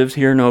conservatives,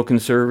 hear no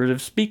conservative,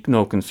 speak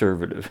no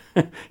conservative.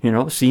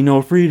 See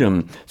no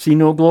freedom, see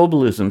no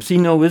globalism, see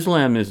no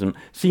Islamism,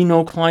 see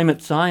no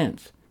climate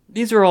science.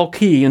 These are all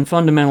key and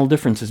fundamental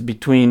differences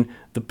between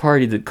the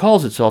party that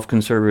calls itself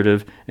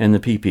conservative and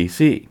the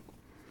PPC.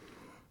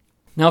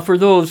 Now, for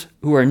those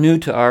who are new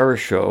to our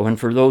show, and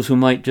for those who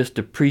might just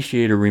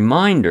appreciate a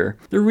reminder,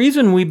 the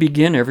reason we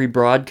begin every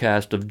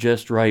broadcast of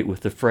Just Right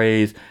with the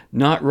phrase,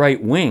 not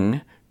right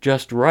wing,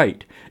 just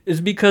right, is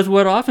because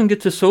what often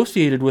gets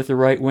associated with the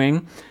right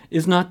wing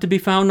is not to be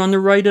found on the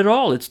right at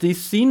all. It's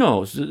these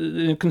CNOs,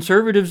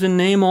 conservatives in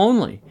name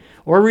only,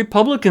 or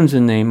Republicans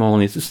in name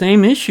only. It's the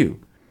same issue.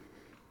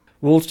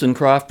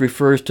 Wollstonecraft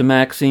refers to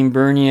Maxime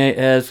Bernier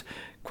as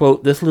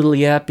quote, this little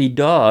yappy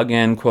dog,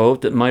 end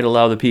quote, that might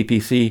allow the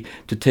PPC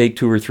to take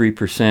 2 or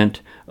 3%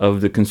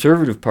 of the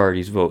Conservative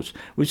Party's votes,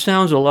 which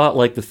sounds a lot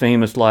like the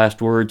famous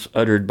last words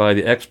uttered by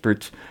the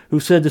experts who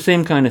said the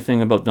same kind of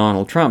thing about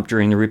Donald Trump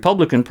during the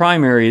Republican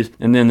primaries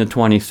and then the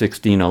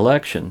 2016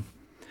 election.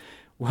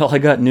 Well, I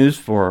got news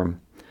for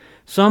him.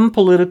 Some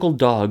political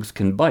dogs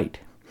can bite,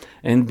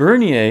 and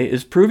Bernier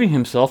is proving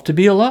himself to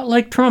be a lot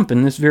like Trump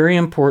in this very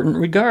important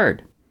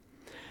regard.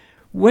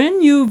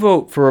 When you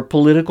vote for a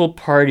political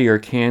party or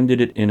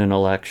candidate in an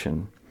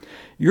election,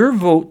 your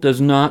vote does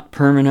not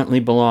permanently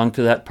belong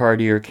to that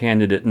party or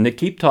candidate, and they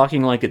keep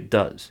talking like it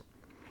does.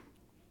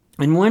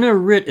 And when a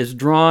writ is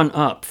drawn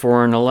up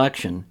for an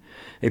election,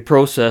 a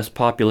process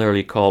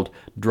popularly called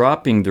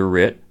dropping the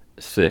writ,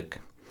 sic,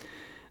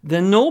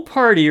 then no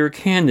party or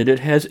candidate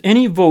has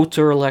any votes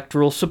or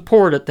electoral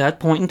support at that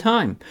point in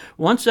time.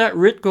 Once that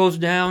writ goes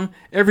down,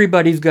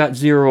 everybody's got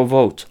 0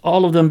 votes.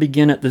 All of them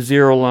begin at the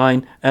 0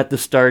 line at the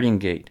starting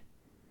gate.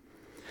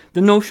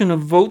 The notion of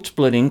vote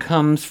splitting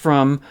comes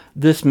from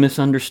this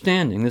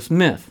misunderstanding, this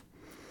myth.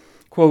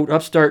 Quote,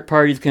 upstart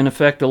parties can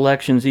affect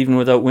elections even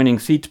without winning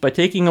seats by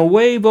taking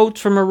away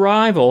votes from a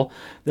rival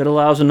that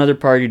allows another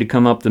party to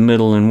come up the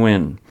middle and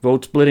win.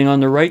 Vote splitting on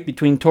the right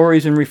between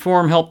Tories and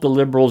Reform helped the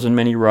Liberals in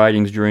many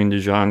ridings during the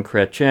Jean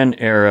Chrétien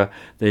era,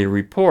 they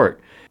report.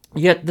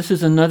 Yet this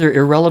is another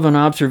irrelevant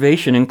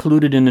observation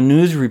included in a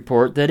news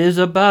report that is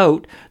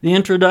about the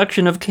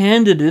introduction of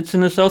candidates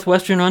in the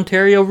southwestern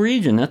Ontario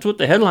region. That's what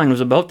the headline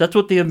was about. That's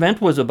what the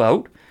event was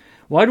about.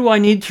 Why do I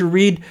need to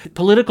read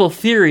political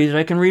theory that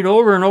I can read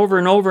over and over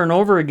and over and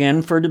over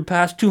again for the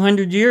past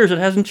 200 years? It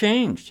hasn't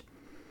changed.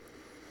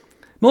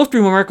 Most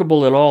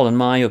remarkable at all, in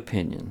my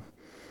opinion,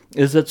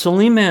 is that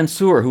Salim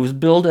Mansour, who was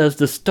billed as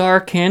the star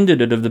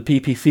candidate of the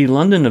PPC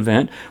London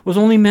event, was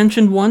only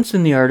mentioned once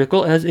in the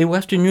article as a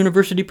Western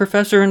University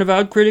professor and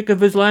avowed critic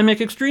of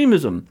Islamic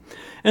extremism.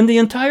 And the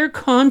entire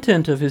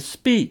content of his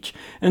speech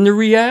and the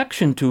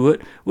reaction to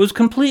it was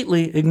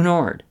completely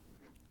ignored.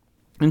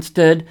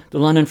 Instead, the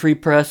London Free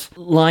Press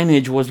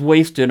lineage was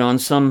wasted on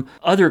some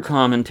other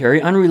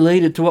commentary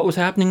unrelated to what was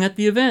happening at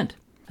the event.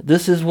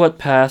 This is what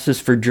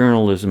passes for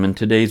journalism in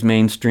today's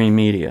mainstream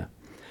media.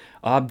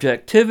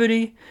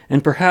 Objectivity,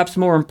 and perhaps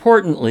more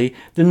importantly,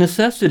 the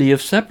necessity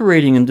of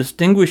separating and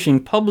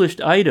distinguishing published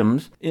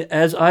items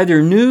as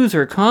either news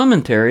or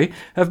commentary,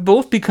 have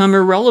both become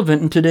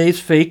irrelevant in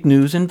today's fake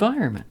news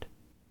environment.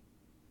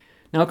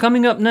 Now,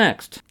 coming up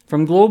next,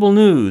 from Global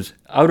News,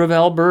 out of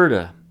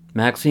Alberta,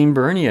 Maxime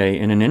Bernier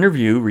in an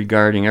interview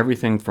regarding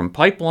everything from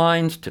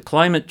pipelines to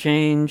climate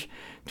change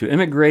to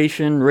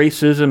immigration,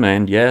 racism,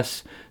 and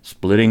yes,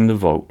 splitting the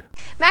vote.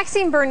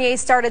 Maxime Bernier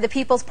started the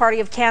People's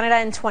Party of Canada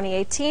in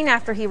 2018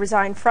 after he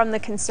resigned from the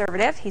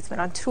Conservative. He's been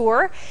on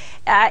tour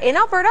in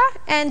Alberta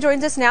and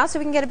joins us now so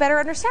we can get a better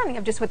understanding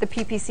of just what the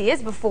PPC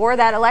is before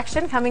that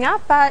election coming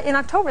up in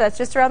October. That's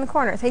just around the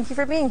corner. Thank you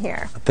for being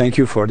here. Thank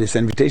you for this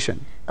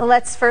invitation.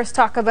 Let's first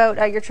talk about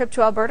your trip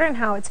to Alberta and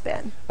how it's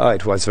been.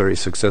 It was very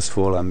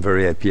successful. I'm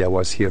very happy. I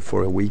was here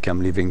for a week.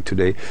 I'm leaving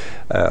today.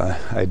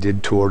 I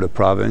did tour the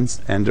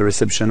province, and the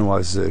reception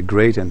was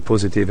great and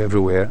positive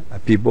everywhere.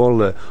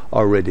 People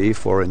are ready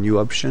for a new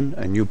option,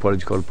 a new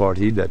political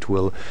party that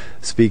will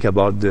speak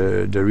about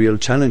the real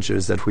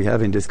challenges that we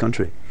have in this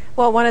country.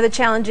 Well, one of the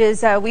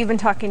challenges we've been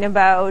talking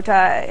about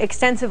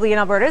extensively in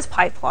Alberta is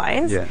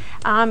pipelines.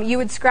 Yeah. You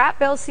would scrap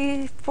Bill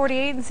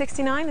C-48 and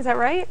 69, is that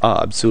right?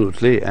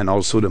 Absolutely, and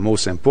also the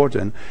most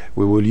important,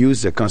 we will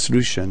use the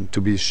Constitution to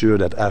be sure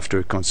that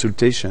after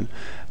consultation,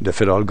 the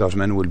federal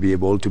government will be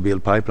able to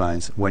build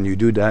pipelines. When you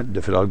do that,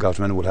 the federal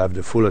government will have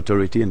the full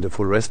authority and the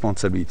full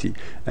responsibility,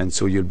 and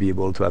so you'll be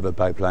able to have a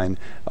pipeline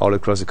all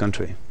across the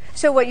country.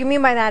 So what you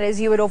mean by that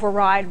is you would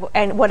override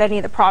what any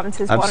of the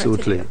provinces wanted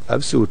to do?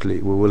 Absolutely.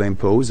 We will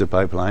impose a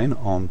pipeline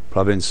on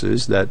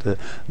provinces that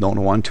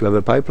don't want to have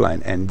a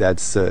pipeline, and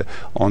that's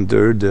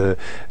under the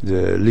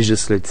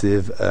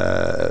legislative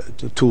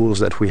tools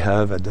that we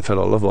have at the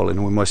federal level,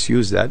 and we must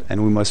use that,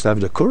 and we must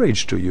have the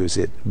courage to use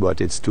it. But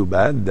it's too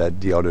bad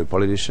that the other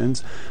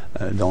politicians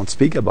don't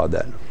speak about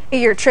that.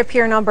 Your trip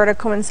here in Alberta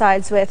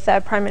coincides with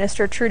Prime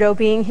Minister Trudeau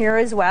being here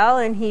as well,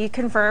 and he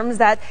confirms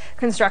that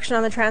construction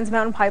on the Trans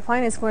Mountain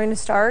Pipeline is going to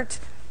start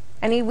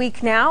any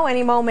week now,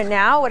 any moment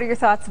now. What are your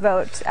thoughts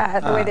about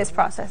the way this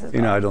process is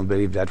going? I don't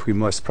believe that. We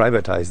must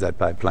privatize that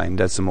pipeline.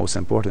 That's the most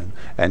important.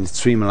 And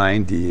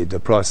streamline the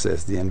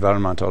process, the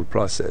environmental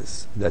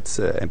process. That's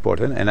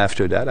important. And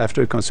after that,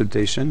 after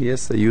consultation,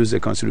 yes, use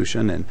the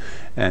Constitution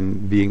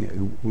and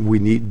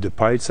the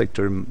private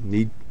sector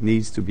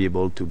needs to be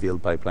able to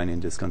build pipeline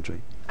in this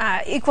country.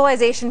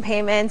 Equalization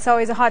payments,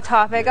 always a hot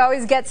topic,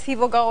 always gets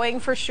people going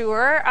for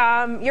sure.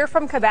 You're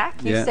from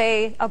Quebec. You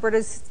say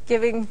Alberta's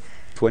giving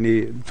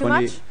too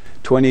much?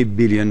 $20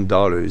 billion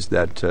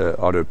that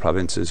other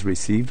provinces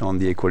received on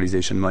the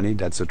equalization money.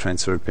 That's a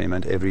transfer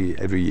payment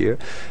every year.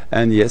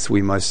 And yes,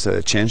 we must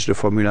change the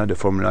formula. The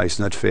formula is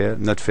not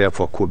fair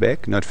for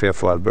Quebec, not fair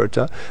for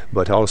Alberta,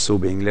 but also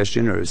being less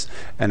generous.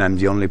 And I'm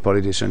the only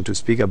politician to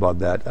speak about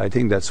that. I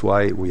think that's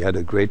why we had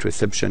a great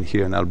reception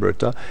here in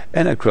Alberta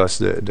and across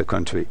the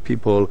country.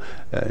 People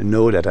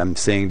know that I'm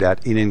saying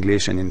that in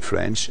English and in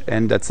French,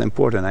 and that's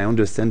important. I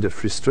understand the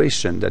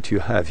frustration that you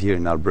have here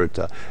in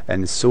Alberta,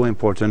 and it's so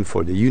important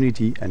for the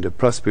unity and the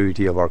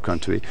prosperity of our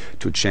country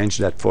to change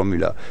that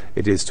formula.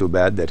 It is too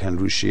bad that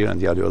Andrew Scheer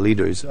and the other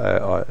leaders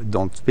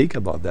don't speak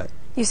about that.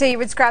 You say you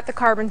would scrap the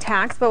carbon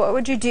tax, but what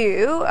would you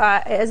do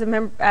as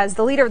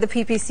the leader of the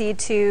PPC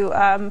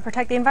to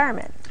protect the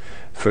environment?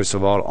 First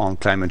of all, on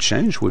climate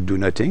change, we'll do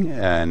nothing,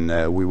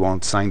 and we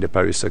won't sign the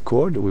Paris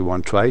Accord. We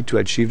won't try to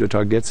achieve the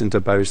targets in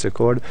the Paris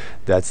Accord.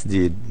 That's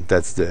the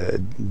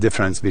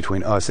difference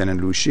between us and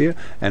Andrew Scheer.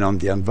 And on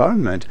the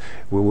environment,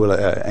 we will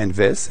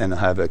invest and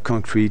have a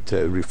concrete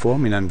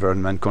reform in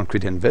environment,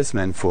 concrete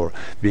investment for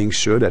being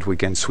sure that we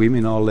can swim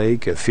in our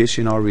lake, fish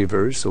in our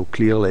rivers, so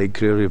clear lake,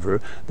 clear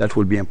river. That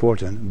will be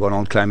important. But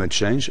on climate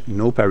change,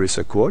 no Paris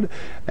Accord.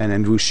 And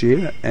Andrew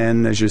Scheer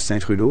and Justin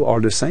Trudeau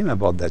are the same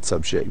about that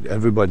subject.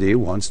 Everybody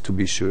wants to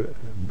be sure,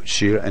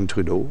 Scheer and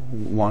Trudeau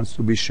wants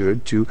to be sure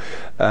to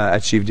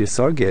achieve this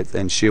target,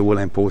 and Scheer will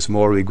impose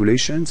more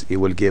regulations. He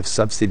will give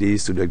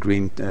subsidies to the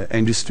green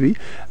industry.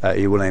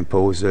 He will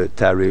impose a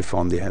tariff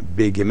on the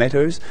big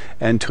emitters,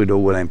 and Trudeau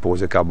will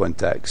impose a carbon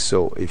tax.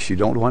 So if you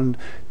don't want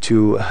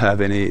to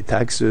have any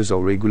taxes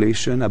or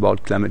regulation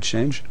about climate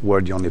change,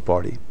 we're the only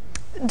party.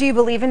 Do you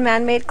believe in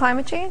man-made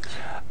climate change?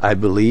 I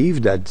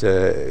believe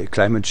that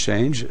climate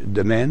change,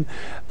 the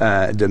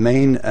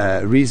main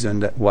reason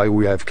that why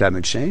we have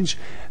climate change,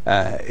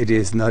 it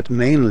is not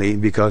mainly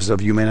because of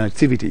human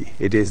activity.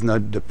 It is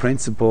not the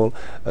principal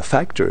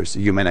factors,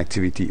 human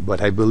activity. But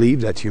I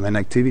believe that human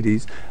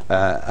activities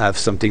have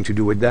something to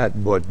do with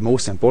that. But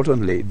most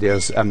importantly,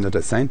 I'm not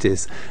a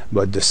scientist,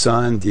 but the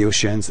sun, the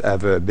oceans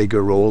have a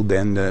bigger role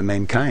than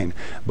mankind.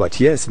 But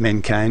yes,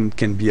 mankind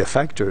can be a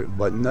factor,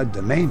 but not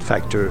the main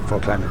factor for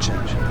climate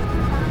change.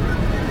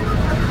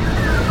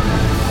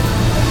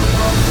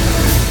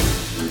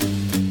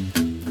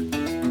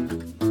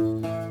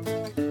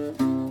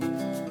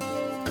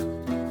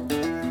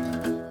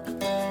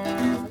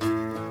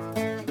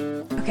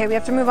 Okay, we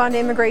have to move on to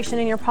immigration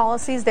and your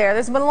policies there.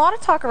 There's been a lot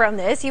of talk around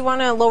this. You want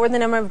to lower the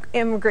number of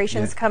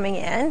immigrations coming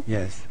in.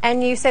 Yes.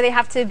 And you say they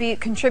have to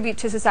contribute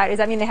to society. Does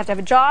that mean they have to have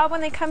a job when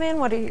they come in?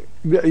 What are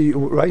you?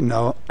 Right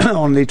now,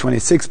 only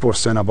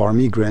 26% of our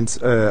migrants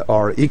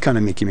are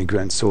economic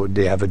immigrants, so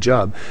they have a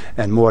job,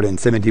 and more than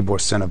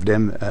 70% of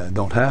them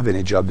don't have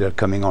any job. They're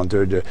coming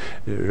under the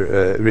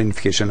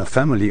reunification of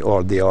family,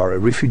 or they are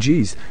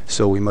refugees.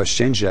 So we must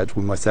change that.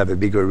 We must have a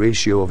bigger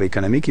ratio of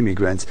economic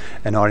immigrants,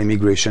 and our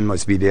immigration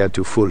must be there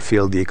to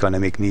fulfill the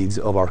economic needs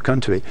of our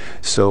country.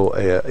 So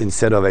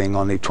instead of having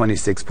only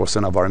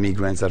 26% of our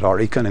migrants that are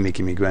economic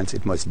immigrants,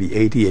 it must be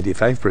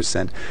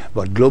 80-85%.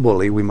 But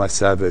globally, we must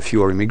have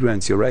fewer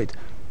immigrants. You're right.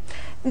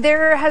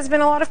 There has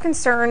been a lot of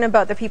concern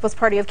about the People's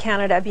Party of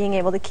Canada being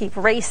able to keep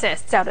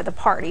racists out of the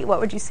party. What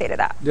would you say to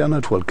that? They're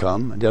not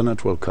welcome. They're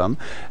not welcome.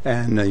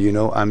 And,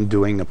 I'm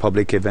doing a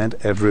public event.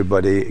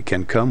 Everybody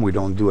can come. We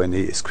don't do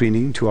any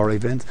screening to our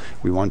event.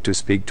 We want to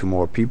speak to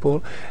more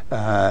people.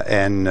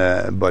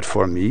 But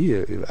for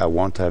me, I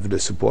want to have the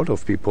support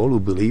of people who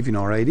believe in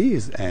our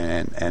ideas.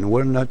 And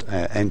we're not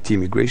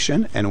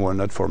anti-immigration, and we're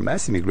not for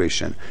mass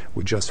immigration.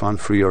 We just want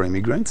freer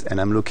immigrants.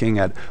 And I'm looking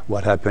at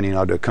what happened in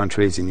other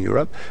countries in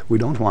Europe. We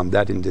don't want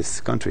that in this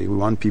country. We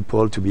want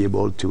people to be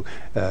able to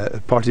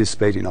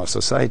participate in our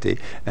society,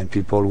 and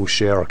people who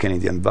share our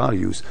Canadian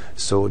values.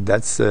 So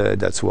that's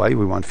why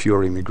we want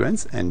fewer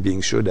immigrants, and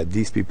being sure that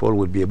these people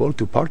will be able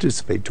to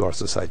participate to our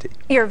society.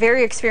 You're a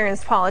very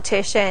experienced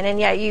politician, and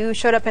yet you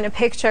showed up in a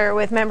picture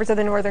with members of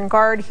the Northern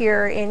Guard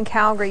here in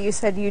Calgary. You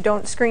said you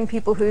don't screen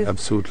people who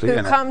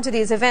come to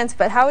these events,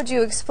 but how would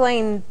you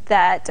explain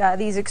that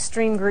these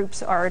extreme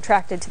groups are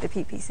attracted to the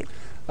PPC?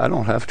 I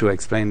don't have to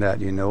explain that,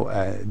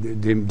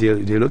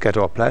 they look at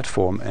our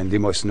platform and they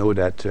must know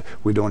that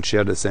we don't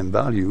share the same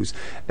values.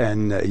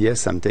 And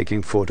yes, I'm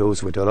taking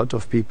photos with a lot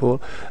of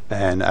people,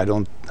 and I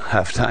don't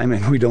have time,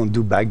 and we don't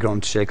do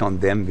background check on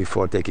them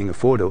before taking a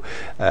photo.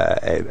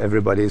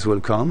 Everybody is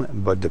welcome,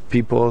 but the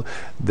people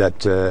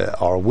that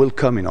are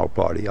welcome in our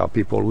party are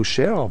people who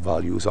share our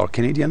values, our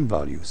Canadian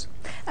values.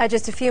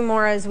 Just a few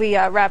more as we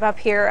wrap up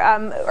here.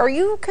 Are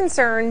you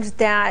concerned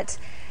that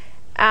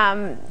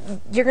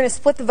you're going to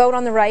split the vote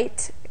on the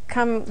right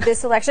come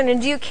this election?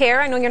 And do you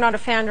care? I know you're not a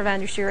fan of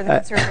Andrew Scheer and the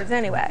Conservatives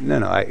anyway.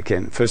 No, I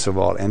can. First of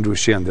all, Andrew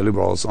Scheer and the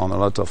Liberals on a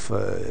lot of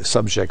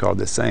subjects are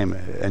the same.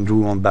 Andrew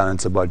won't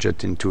balance a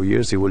budget in 2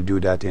 years. He will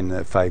do that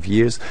in 5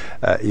 years.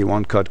 He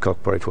won't cut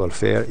corporate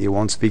welfare. He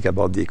won't speak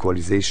about the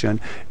equalization.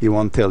 He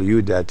won't tell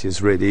you that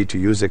he's ready to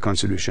use the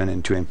Constitution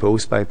and to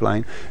impose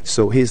pipeline.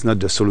 So he's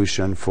not the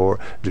solution for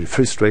the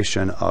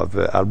frustration of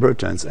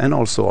Albertans and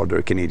also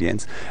other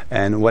Canadians.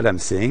 And what I'm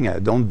saying, I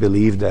don't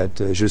believe that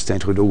Justin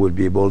Trudeau will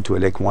be able to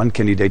elect one one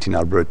candidate in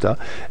Alberta,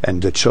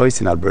 and the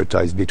choice in Alberta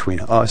is between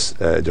us,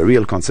 the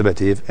real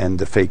Conservative, and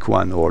the fake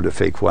one, or the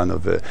fake one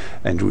of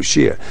Andrew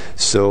Scheer.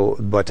 So,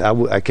 but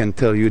I can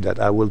tell you that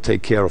I will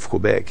take care of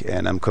Quebec,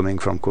 and I'm coming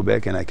from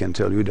Quebec, and I can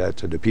tell you that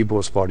the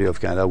People's Party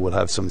of Canada will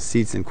have some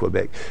seats in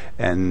Quebec,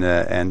 and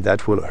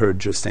that will hurt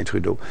Justin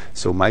Trudeau.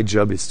 So my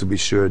job is to be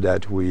sure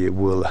that we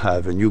will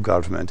have a new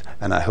government,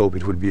 and I hope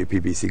it will be a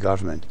PPC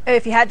government.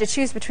 If you had to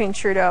choose between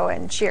Trudeau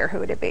and Scheer, who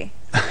would it be?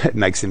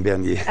 Maxime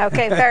Bernier.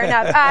 Okay, fair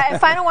enough.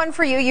 And final one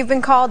for you. You've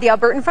been called the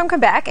Albertan from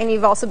Quebec, and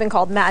you've also been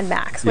called Mad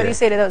Max. What do you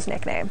say to those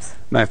nicknames?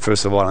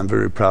 First of all, I'm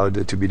very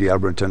proud to be the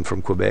Albertan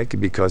from Quebec,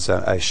 because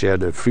I share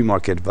the free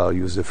market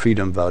values, the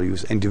freedom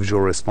values,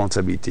 individual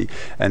responsibility,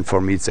 and for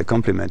me it's a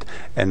compliment.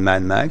 And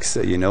Mad Max,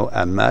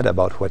 I'm mad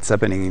about what's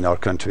happening in our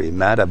country,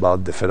 mad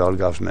about the federal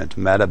government,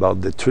 mad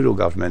about the Trudeau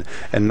government,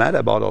 and mad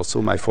about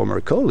also my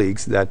former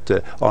colleagues that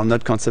are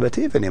not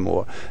conservative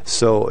anymore.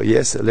 So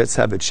yes, let's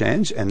have a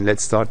change, and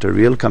let's start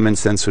a real common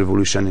sense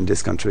revolution in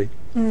this country.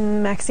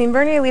 Maxime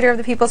Bernier, leader of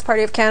the People's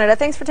Party of Canada.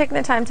 Thanks for taking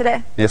the time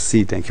today.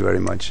 Merci, thank you very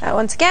much.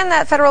 Once again,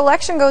 that federal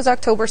election goes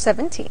October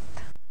 17th.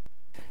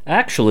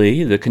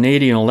 Actually, the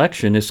Canadian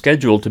election is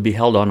scheduled to be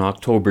held on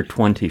October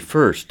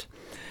 21st.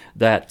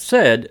 That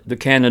said, the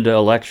Canada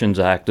Elections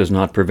Act does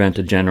not prevent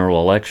a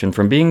general election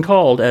from being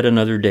called at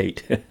another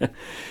date.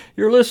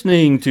 You're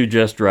listening to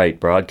Just Right,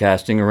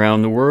 broadcasting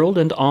around the world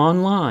and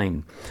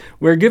online,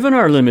 where, given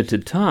our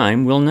limited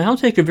time, we'll now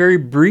take a very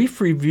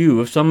brief review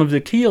of some of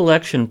the key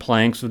election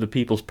planks of the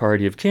People's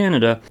Party of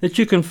Canada that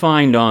you can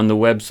find on the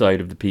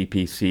website of the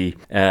PPC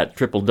at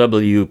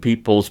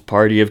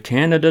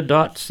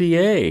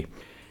www.peoplespartyofcanada.ca.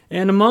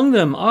 And among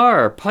them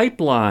are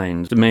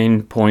pipelines. The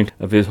main point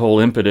of his whole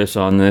impetus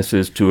on this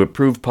is to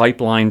approve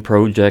pipeline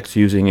projects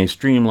using a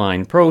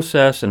streamlined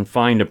process and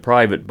find a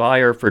private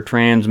buyer for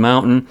Trans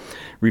Mountain,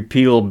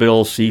 repeal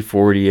Bill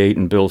C-48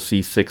 and Bill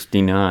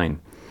C-69.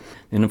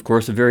 And of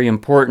course, a very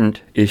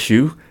important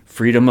issue,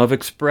 freedom of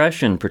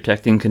expression,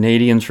 protecting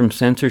Canadians from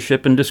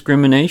censorship and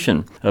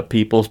discrimination. A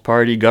People's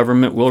Party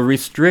government will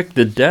restrict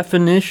the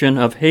definition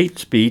of hate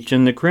speech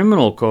in the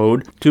criminal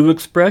code to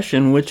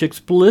expression which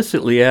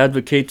explicitly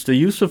advocates the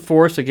use of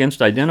force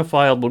against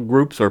identifiable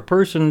groups or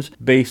persons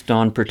based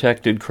on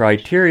protected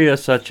criteria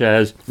such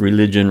as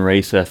religion,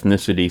 race,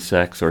 ethnicity,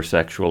 sex, or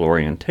sexual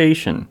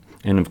orientation.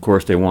 And of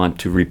course they want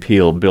to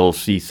repeal Bill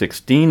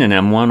C-16 and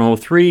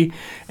M-103,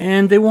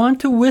 and they want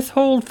to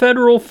withhold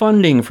federal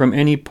funding from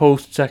any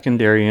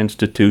post-secondary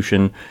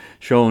institution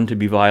shown to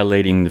be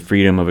violating the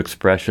freedom of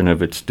expression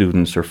of its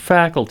students or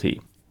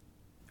faculty.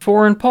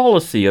 Foreign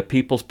policy. A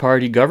People's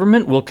Party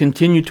government will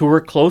continue to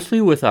work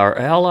closely with our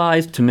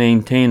allies to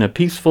maintain a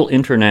peaceful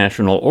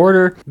international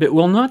order, but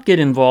will not get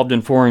involved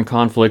in foreign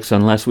conflicts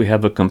unless we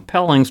have a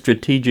compelling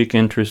strategic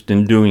interest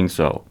in doing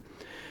so.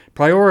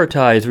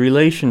 Prioritize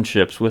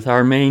relationships with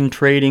our main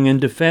trading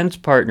and defense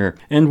partner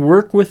and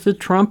work with the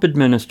Trump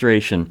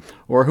administration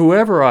or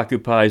whoever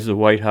occupies the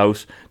White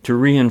House to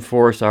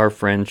reinforce our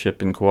friendship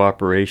and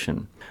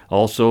cooperation.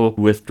 Also,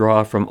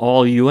 withdraw from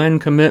all UN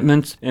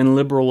commitments and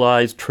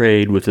liberalize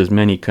trade with as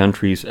many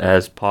countries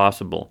as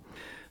possible.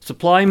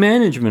 Supply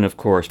management, of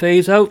course.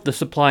 Phase out the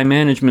supply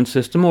management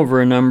system over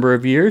a number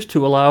of years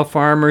to allow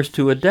farmers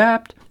to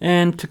adapt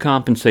and to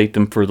compensate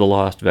them for the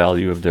lost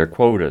value of their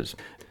quotas.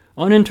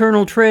 On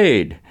internal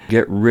trade,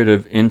 get rid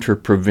of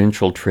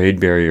interprovincial trade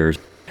barriers.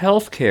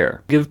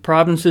 Healthcare, give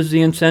provinces the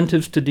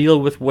incentives to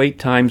deal with wait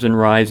times and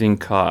rising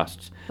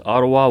costs.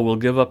 Ottawa will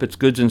give up its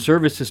goods and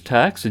services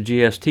tax, the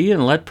GST,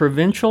 and let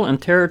provincial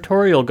and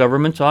territorial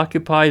governments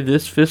occupy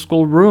this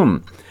fiscal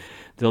room.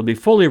 They'll be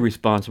fully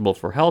responsible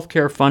for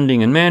healthcare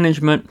funding and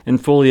management and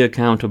fully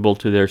accountable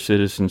to their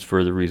citizens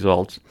for the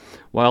results,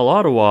 while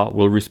Ottawa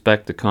will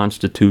respect the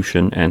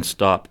Constitution and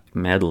stop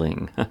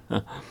meddling.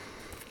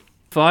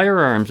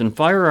 Firearms and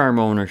firearm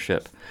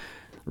ownership.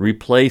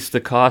 Replace the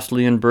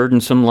costly and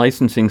burdensome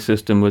licensing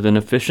system with an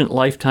efficient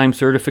lifetime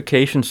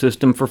certification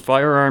system for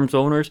firearms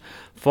owners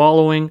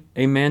following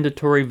a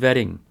mandatory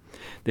vetting.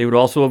 They would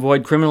also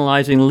avoid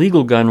criminalizing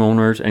legal gun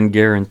owners and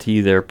guarantee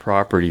their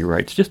property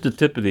rights. Just the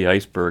tip of the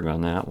iceberg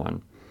on that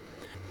one.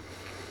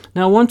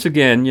 Now, once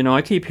again,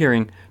 I keep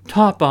hearing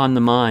top on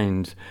the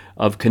minds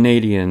of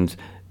Canadians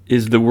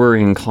is the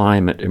worrying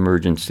climate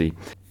emergency.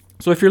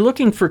 So if you're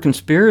looking for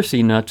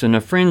conspiracy nuts in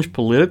a fringe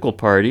political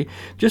party,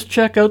 just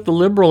check out the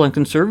Liberal and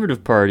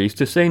Conservative parties,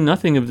 to say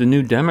nothing of the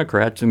New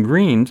Democrats and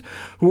Greens,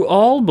 who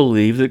all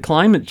believe that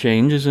climate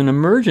change is an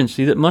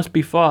emergency that must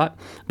be fought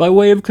by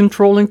way of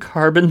controlling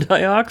carbon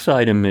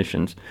dioxide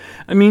emissions.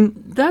 I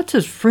mean, that's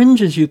as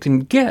fringe as you can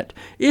get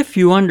if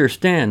you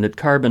understand that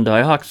carbon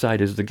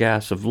dioxide is the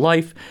gas of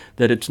life,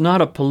 that it's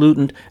not a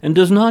pollutant, and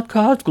does not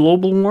cause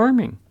global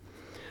warming.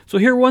 So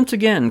here once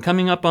again,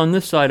 coming up on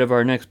this side of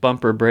our next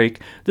bumper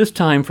break, this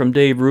time from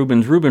Dave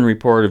Rubin's Rubin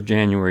Report of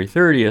January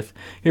 30th,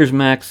 here's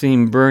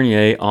Maxime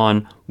Bernier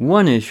on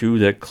one issue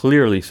that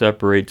clearly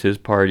separates his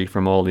party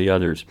from all the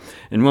others.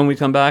 And when we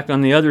come back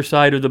on the other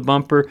side of the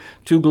bumper,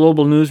 two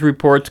global news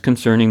reports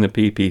concerning the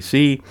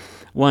PPC,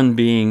 one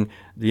being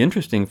The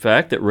interesting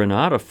fact that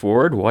Renata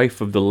Ford,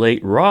 wife of the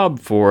late Rob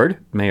Ford,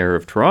 mayor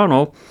of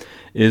Toronto,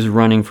 is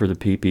running for the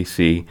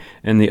PPC,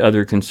 and the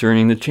other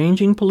concerning the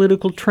changing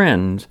political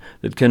trends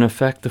that can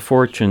affect the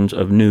fortunes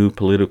of new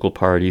political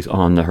parties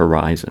on the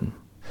horizon.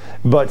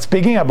 But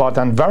speaking about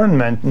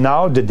environment,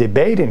 now the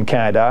debate in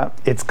Canada,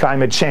 it's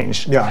climate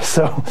change. Yeah.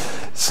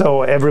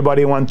 So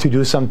everybody wants to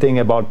do something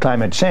about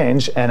climate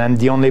change, and I'm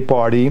the only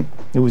party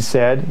who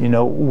said,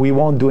 we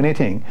won't do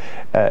anything.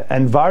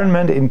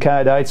 Environment in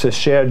Canada, it's a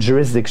shared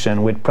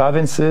jurisdiction with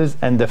provinces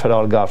and the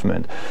federal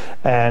government.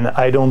 And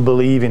I don't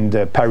believe in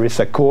the Paris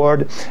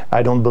Accord.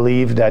 I don't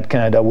believe that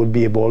Canada would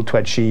be able to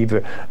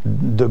achieve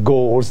the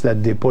goals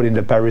that they put in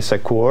the Paris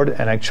Accord.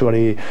 And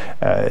actually,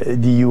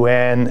 the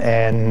UN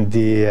and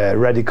the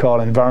radical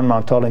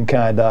environmental in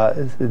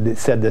Canada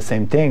said the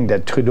same thing,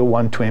 that Trudeau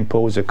wants to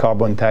impose a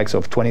carbon tax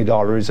of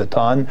 $20 a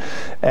ton,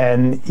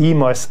 and he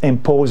must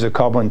impose a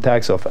carbon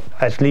tax of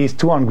at least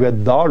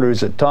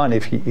 $200 a ton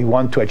if he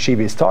wants to achieve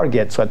his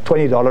target. So at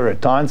 $20 a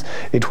ton,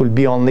 it will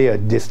be only a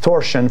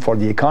distortion for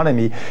the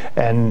economy,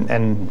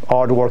 and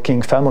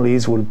hard-working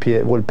families will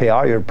pay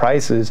higher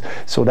prices.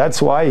 So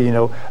that's why,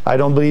 I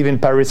don't believe in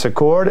Paris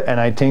Accord, and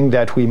I think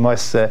that we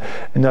must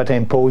not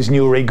impose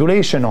new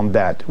regulation on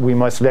that. We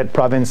must let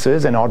provinces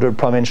and other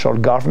provincial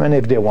government,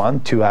 if they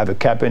want, to have a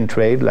cap and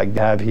trade like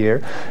they have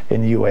here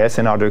in the US,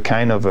 and other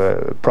kind of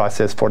a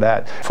process for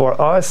that. For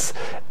us,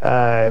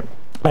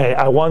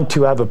 I want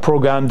to have a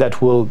program that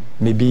will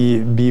maybe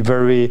be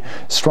very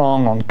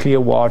strong on clear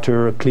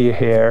water, clear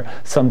air,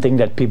 something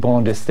that people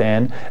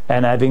understand,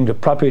 and having the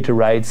property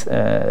rights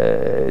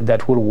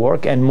that will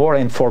work, and more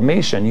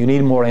information. You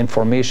need more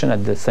information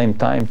at the same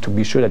time to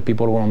be sure that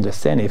people will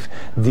understand if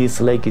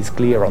this lake is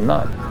clear or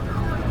not.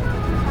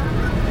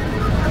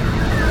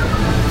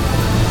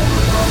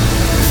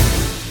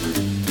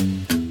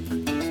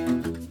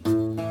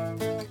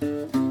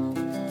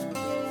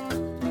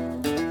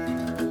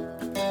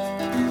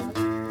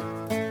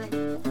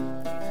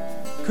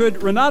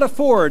 Could Renata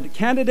Ford,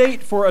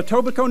 candidate for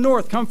Etobicoke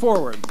North, come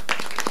forward?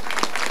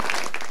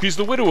 She's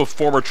the widow of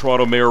former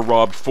Toronto Mayor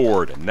Rob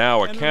Ford, and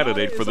now a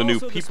candidate for the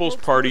new People's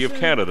Party of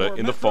Canada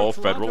in the fall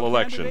federal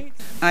election.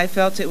 I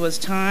felt it was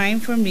time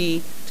for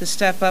me to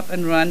step up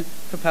and run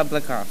for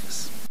public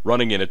office.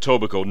 Running in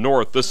Etobicoke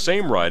North, the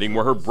same riding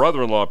where her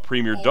brother-in-law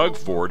Premier Doug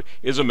Ford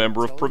is a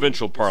member of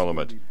provincial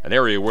parliament, an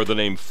area where the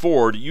name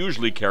Ford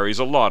usually carries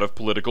a lot of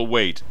political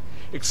weight.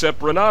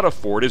 Except Renata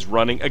Ford is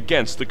running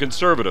against the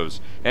Conservatives,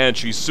 and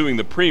she's suing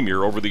the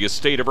Premier over the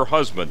estate of her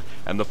husband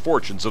and the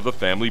fortunes of the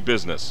family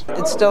business.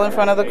 It's still in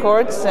front of the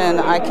courts, and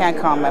I can't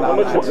comment on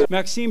that.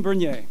 Maxime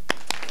Bernier.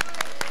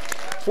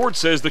 Ford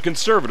says the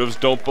Conservatives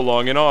don't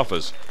belong in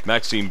office.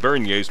 Maxime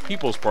Bernier's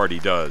People's Party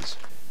does.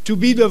 To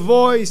be the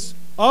voice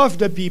of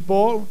the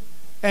people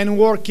and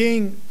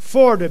working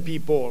for the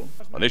people.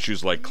 On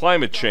issues like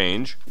climate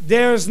change,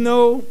 there's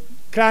no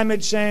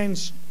climate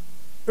change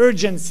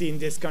urgency in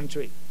this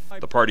country.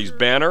 The party's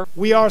banner,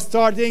 "We are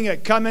starting a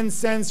common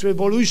sense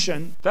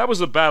revolution." That was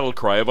the battle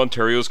cry of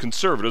Ontario's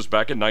Conservatives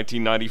back in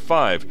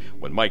 1995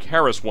 when Mike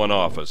Harris won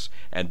office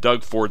and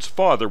Doug Ford's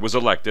father was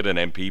elected an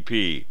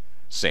MPP.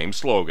 Same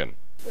slogan.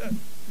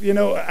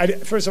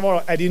 First of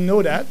all, I didn't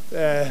know that.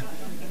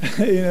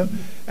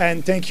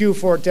 And thank you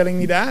for telling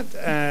me that.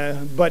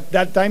 But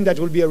that time, that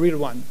will be a real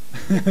one.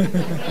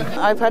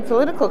 I've had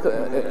political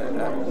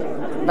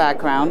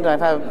background.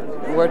 I've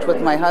worked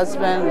with my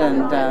husband,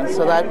 and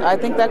so that I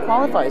think that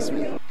qualifies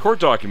me. Court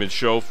documents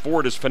show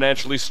Ford is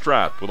financially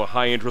strapped with a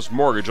high-interest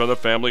mortgage on the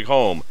family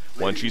home,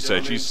 one she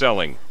says she's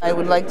selling. I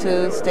would like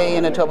to stay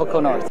in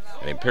Etobicoke North.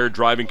 An impaired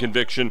driving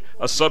conviction,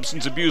 a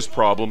substance abuse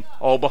problem,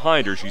 all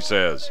behind her, she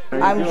says.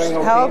 I'm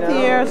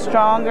healthier,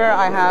 stronger.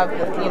 I have,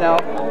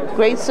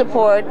 great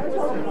support,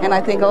 and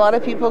I think a lot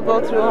of people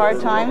go through hard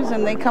times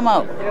and they come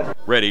out.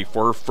 Ready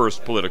for her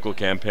first political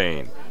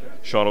campaign.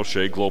 Sean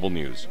O'Shea, Global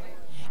News.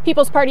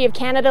 People's Party of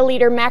Canada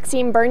leader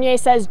Maxime Bernier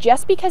says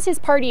just because his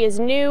party is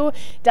new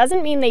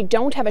doesn't mean they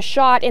don't have a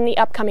shot in the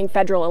upcoming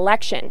federal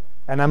election.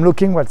 And I'm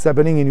looking what's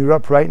happening in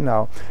Europe right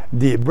now.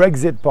 The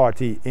Brexit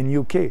party in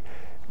UK,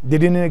 they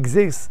didn't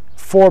exist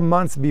 4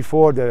 months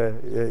before the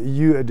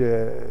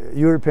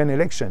European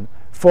election.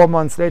 4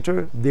 months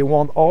later, they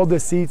won all the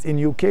seats in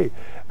UK.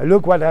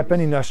 Look what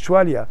happened in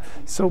Australia.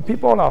 So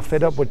people are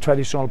fed up with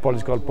traditional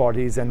political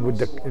parties and with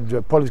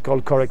the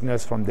political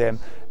correctness from them.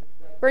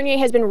 Bernier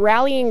has been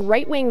rallying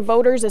right-wing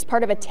voters as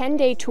part of a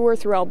 10-day tour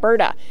through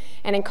Alberta.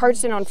 And in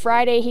Cardston on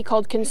Friday, he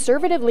called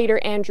Conservative leader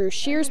Andrew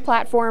Scheer's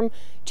platform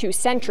too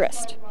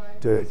centrist.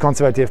 The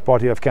Conservative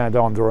Party of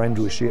Canada under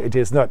Andrew Scheer, it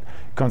is not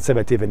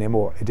conservative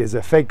anymore. It is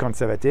a fake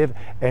conservative.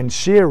 And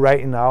Scheer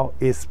right now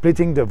is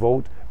splitting the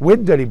vote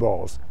with the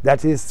Liberals.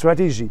 That is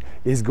strategy,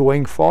 is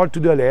going far to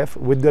the left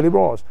with the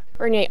Liberals.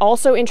 Bernier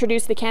also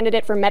introduced the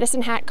candidate for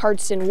Medicine Hat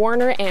Cardston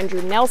Warner,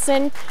 Andrew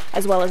Nelson,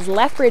 as well as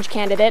Lethbridge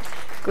candidate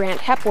Grant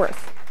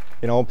Hepworth.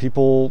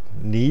 People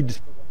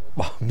need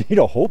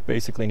a hope,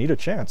 basically, need a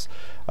chance.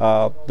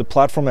 The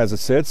platform as it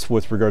sits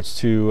with regards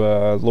to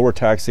lower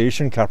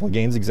taxation, capital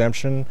gains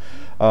exemption,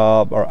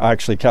 or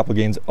actually capital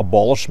gains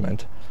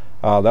abolishment,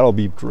 That'll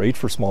be great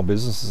for small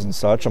businesses and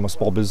such. I'm a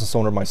small business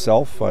owner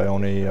myself. I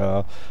own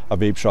a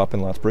vape shop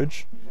in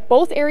Lethbridge.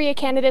 Both area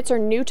candidates are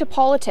new to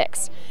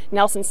politics.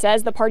 Nelson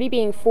says the party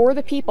being for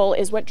the people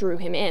is what drew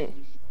him in.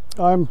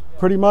 I'm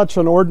pretty much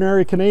an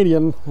ordinary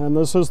Canadian, and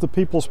this is the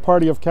People's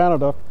Party of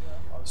Canada.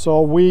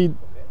 So we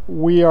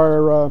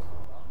are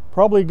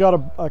probably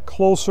got a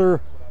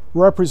closer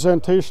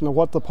representation of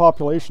what the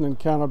population in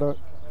Canada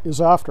is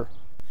after.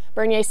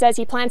 Bernier says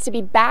he plans to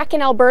be back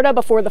in Alberta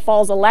before the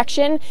fall's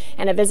election,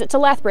 and a visit to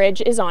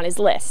Lethbridge is on his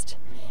list.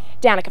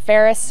 Danica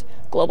Ferris,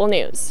 Global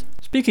News.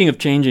 Speaking of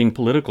changing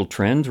political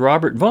trends,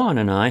 Robert Vaughn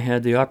and I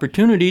had the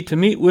opportunity to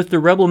meet with the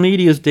Rebel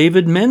Media's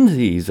David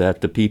Menzies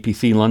at the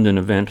PPC London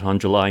event on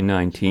July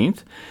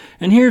 19th.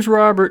 And here's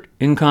Robert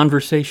in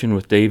conversation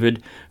with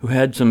David, who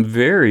had some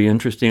very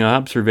interesting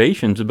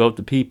observations about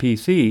the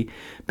PPC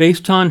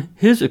based on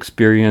his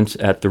experience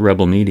at the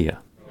Rebel Media.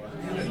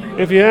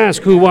 If you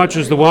ask who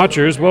watches the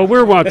Watchers, well,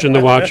 we're watching the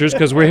Watchers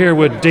because we're here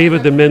with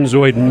David the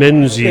Menzoid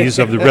Menzies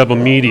of the Rebel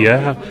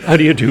Media. How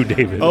do you do,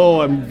 David? Oh,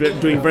 I'm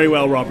doing very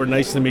well, Robert.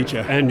 Nice to meet you.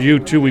 And you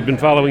too. We've been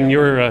following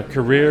your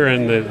career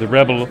and the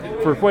Rebel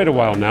for quite a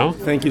while now.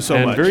 Thank you so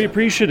much. And very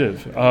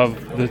appreciative of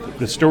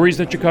the stories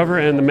that you cover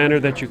and the manner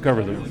that you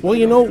cover them. Well,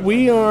 you know,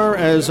 we are,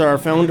 as our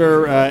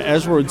founder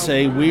Ezra would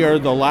say, we are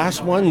the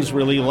last ones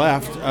really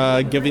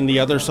left giving the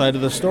other side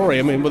of the story.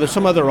 I mean, well, there's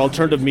some other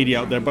alternative media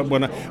out there, but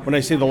when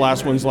I say the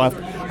last ones left,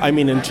 I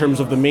mean in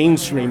terms of the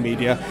mainstream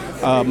media.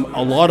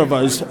 A lot of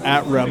us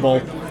at Rebel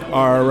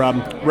are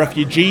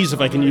refugees,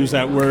 if I can use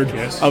that word,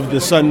 yes, of the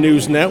Sun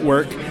News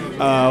Network.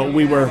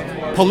 We were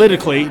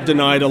politically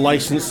denied a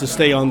license to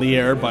stay on the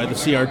air by the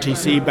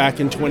CRTC back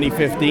in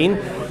 2015.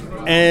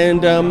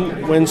 And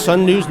when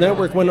Sun News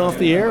Network went off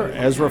the air,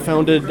 Ezra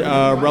founded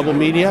Rebel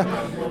Media.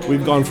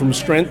 We've gone from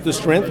strength to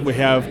strength. We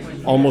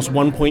have almost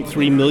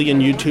 1.3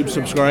 million YouTube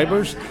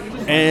subscribers.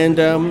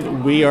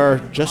 And we are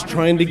just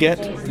trying to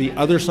get the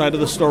other side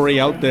of the story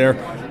out there.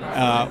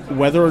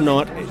 Whether or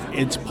not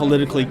it's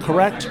politically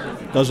correct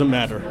doesn't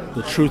matter.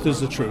 The truth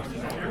is the truth.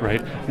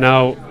 Right.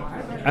 Now,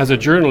 as a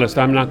journalist,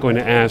 I'm not going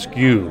to ask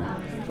you,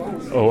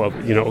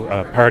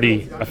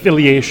 party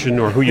affiliation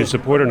or who you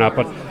support or not,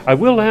 but I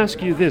will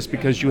ask you this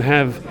because you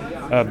have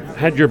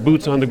had your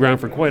boots on the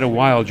ground for quite a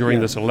while during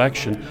this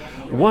election.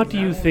 What do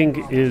you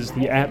think is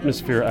the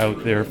atmosphere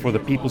out there for the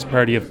People's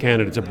Party of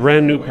Canada? It's a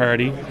brand new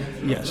party.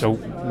 Yes. So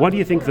what do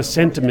you think the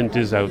sentiment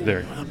is out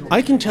there?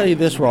 I can tell you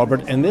this,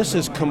 Robert, and this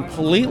is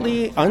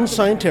completely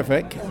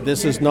unscientific.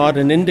 This is not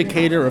an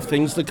indicator of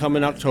things to come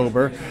in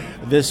October.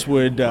 This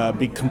would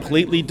be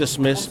completely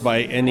dismissed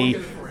by any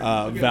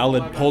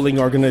valid polling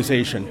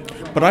organization.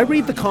 But I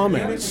read the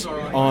comments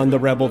on the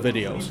Rebel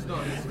videos,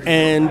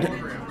 and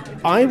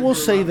I will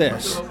say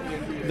this,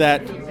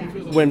 that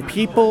when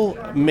people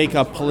make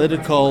a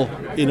political,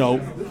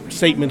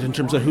 statement in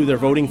terms of who they're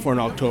voting for in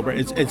October,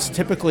 it's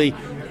typically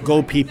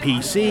go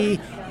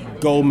PPC,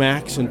 go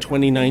Max in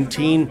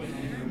 2019.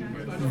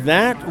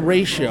 That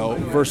ratio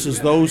versus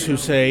those who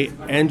say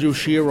Andrew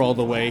Scheer all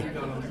the way,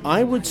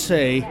 I would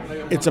say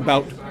it's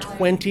about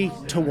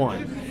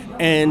 20-1.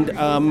 And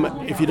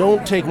if you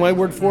don't take my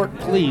word for it,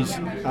 please,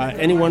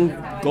 anyone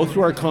go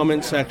through our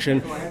comment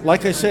section.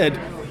 Like I said,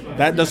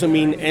 that doesn't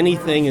mean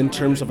anything in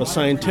terms of a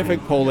scientific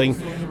polling,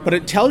 but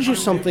it tells you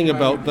something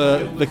about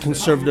the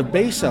conservative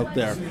base out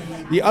there.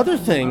 The other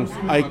thing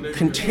I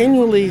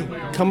continually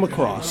come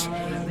across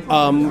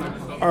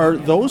are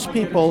those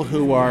people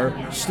who are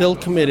still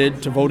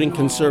committed to voting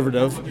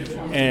conservative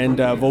and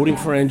voting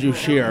for Andrew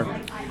Scheer.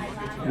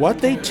 What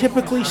they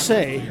typically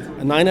say,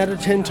 9 out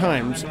of 10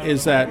 times,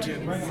 is that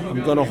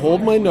I'm going to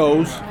hold my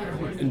nose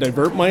and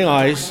divert my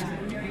eyes,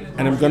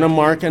 and I'm going to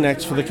mark an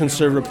X for the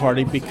Conservative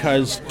Party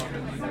because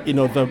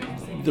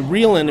the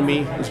real enemy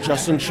is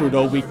Justin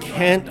Trudeau. We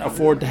can't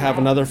afford to have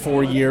another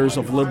 4 years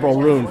of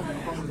Liberal ruin.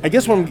 I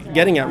guess what I'm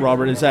getting at,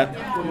 Robert, is that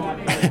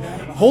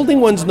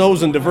holding one's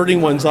nose and diverting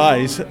one's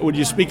eyes, when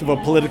you speak of a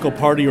political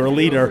party or a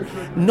leader,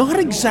 not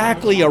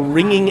exactly a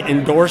ringing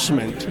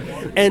endorsement.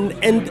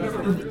 And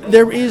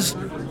there is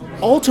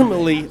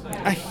ultimately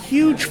a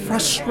huge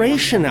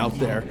frustration out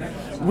there.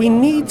 We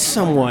need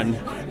someone,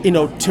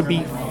 to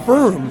be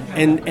firm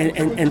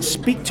and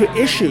speak to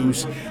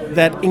issues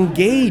that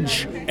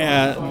engage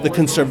the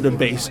conservative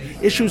base,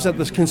 issues that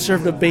the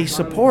conservative base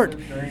support.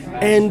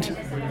 And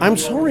I'm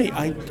sorry,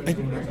 I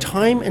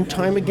time and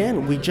time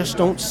again, we just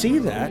don't see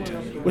that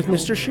with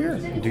Mr. Scheer.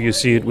 Do you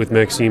see it with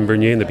Maxime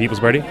Bernier and the People's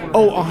Party?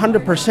 Oh,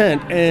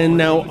 100%. And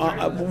now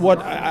what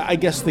I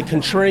guess the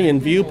contrarian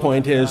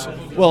viewpoint is,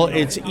 well,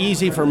 it's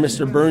easy for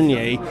Mr.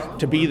 Bernier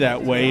to be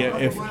that way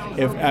if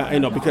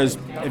because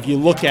if you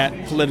look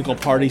at political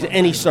parties,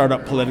 any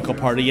startup political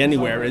party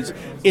anywhere,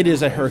 it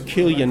is a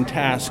Herculean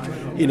task,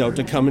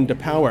 to come into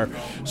power.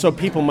 So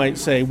people might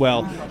say,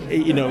 well,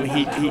 he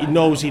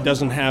knows he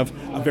doesn't have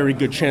a very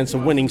good chance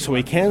of winning, so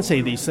he can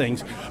say these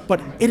things.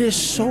 But it is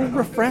so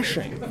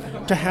refreshing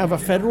to have a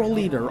federal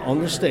leader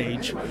on the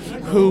stage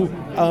who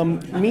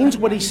means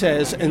what he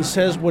says and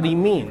says what he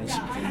means.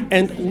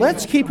 And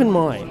let's keep in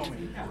mind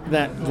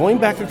that going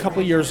back a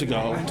couple of years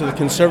ago to the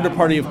Conservative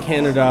Party of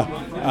Canada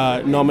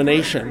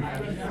nomination,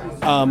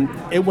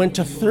 it went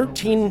to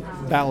 13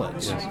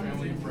 ballots. Yes.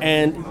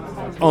 And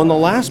on the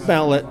last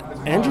ballot,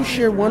 Andrew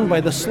Scheer won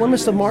by the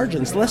slimmest of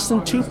margins, less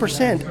than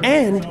 2%.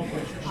 And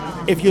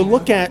if you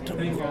look at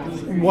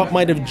what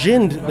might have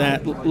ginned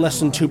that less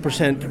than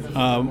 2%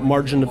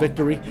 margin of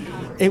victory,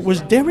 it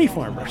was dairy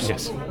farmers.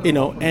 Yes.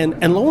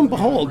 And lo and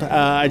behold,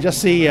 I just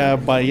see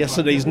by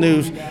yesterday's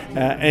news,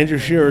 Andrew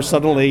Scheer is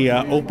suddenly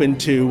open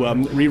to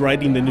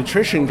rewriting the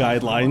nutrition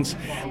guidelines,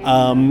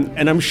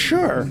 and I'm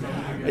sure.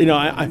 Too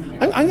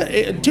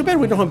bad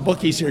we don't have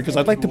bookies here, because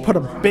I'd like to put a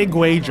big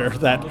wager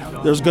that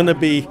there's going to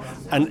be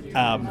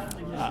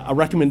a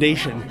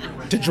recommendation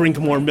to drink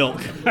more milk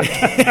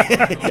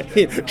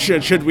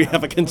should we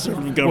have a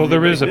Conservative government. Well,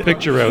 there is a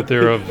picture out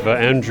there of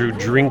Andrew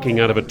drinking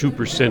out of a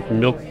 2%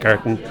 milk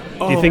carton.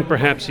 Do you think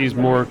perhaps he's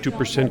more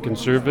 2%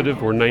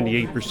 Conservative or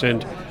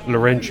 98%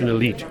 Laurentian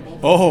elite?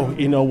 Oh,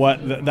 you know what?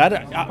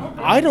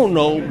 I don't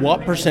know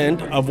what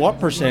percent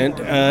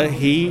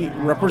he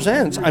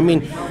represents.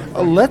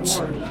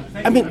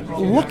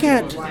 Look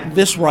at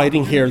this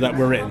riding here that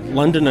we're in,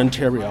 London,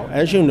 Ontario.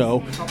 As you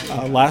know,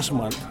 last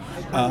month,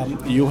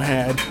 you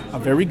had a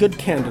very good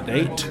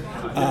candidate,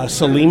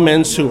 Salim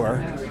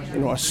Mansour,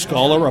 a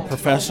scholar, a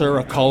professor,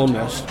 a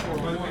columnist,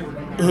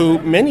 who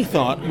many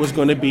thought was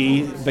going to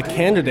be the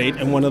candidate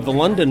in one of the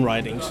London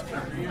ridings,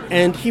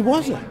 and he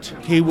wasn't.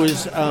 He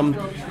was,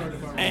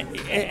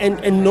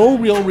 and no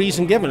real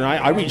reason given.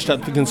 I reached out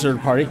to the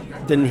Conservative Party,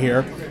 didn't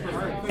hear,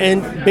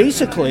 and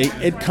basically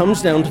it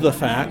comes down to the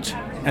fact,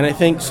 and I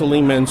think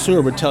Salim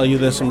Mansour would tell you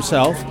this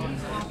himself,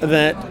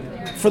 that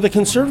for the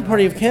Conservative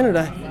Party of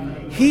Canada,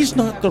 he's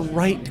not the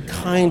right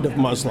kind of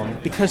Muslim,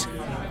 because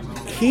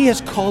he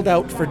has called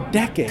out for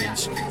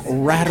decades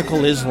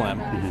radical Islam.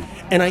 Mm-hmm.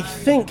 And I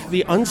think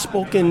the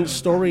unspoken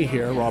story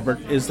here, Robert,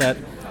 is that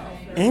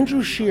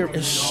Andrew Scheer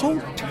is so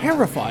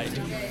terrified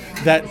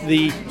that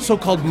the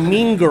so-called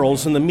mean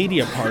girls in the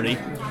media party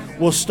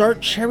will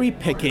start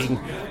cherry-picking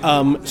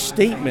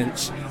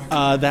statements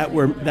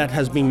that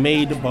has been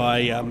made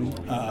by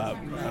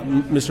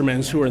Mr.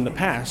 Mansour in the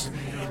past,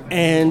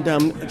 and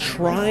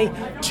try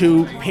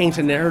to paint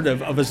a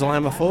narrative of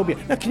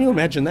Islamophobia. Now, can you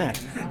imagine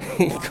that?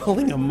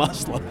 Calling a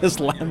Muslim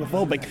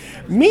Islamophobic.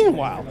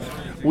 Meanwhile,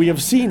 we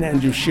have seen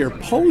Andrew Scheer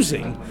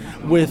posing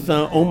with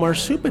Omar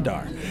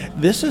Subedar.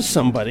 This is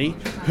somebody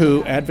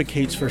who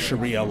advocates for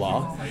Sharia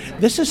law.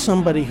 This is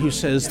somebody who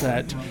says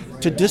that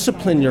to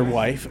discipline your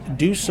wife,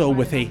 do so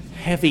with a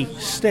heavy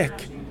stick.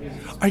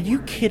 Are you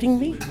kidding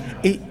me?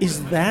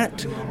 Is that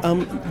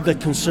the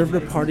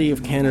Conservative Party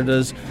of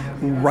Canada's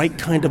right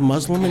kind of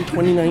Muslim in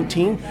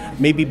 2019?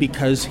 Maybe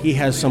because he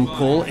has some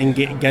pull in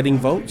getting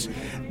votes?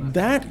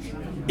 That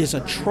is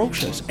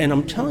atrocious. And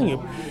I'm telling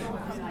you,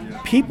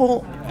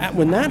 people,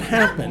 when that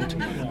happened,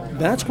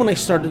 that's when I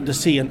started to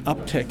see an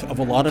uptick of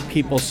a lot of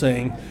people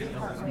saying,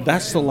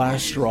 that's the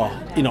last straw.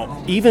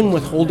 Even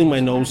with holding my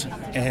nose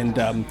and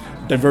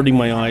diverting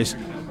my eyes,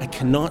 I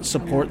cannot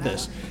support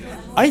this.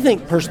 I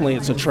think personally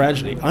it's a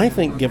tragedy. I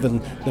think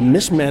given the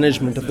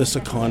mismanagement of this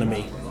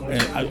economy,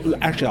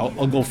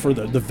 I'll go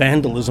further, the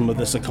vandalism of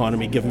this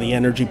economy, given the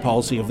energy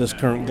policy of this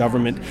current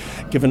government,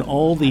 given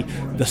all the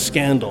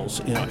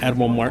scandals,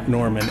 Admiral Mark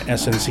Norman,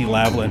 SNC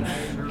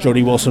Lavalin,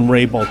 Jody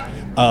Wilson-Raybould,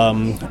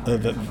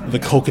 the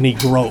Kokanee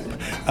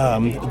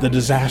Grope, the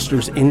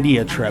disastrous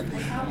India trip,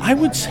 I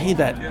would say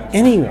that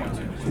anyone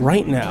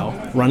right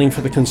now running for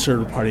the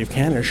Conservative Party of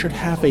Canada should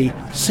have a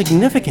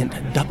significant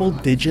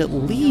double-digit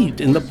lead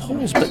in the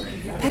polls, but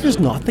that is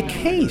not the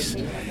case.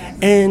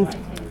 And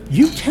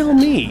you tell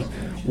me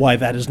why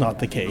that is not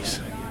the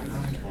case.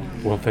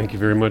 Well, thank you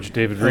very much,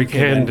 David. Very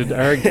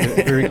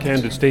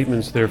candid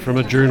statements there from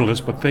a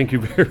journalist, but thank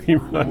you very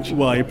much.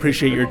 Well, I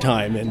appreciate your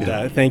time,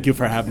 and thank you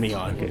for having me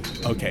on.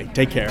 Okay,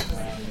 take care.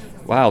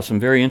 Wow,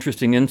 some very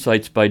interesting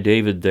insights by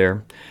David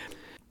there.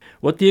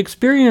 What the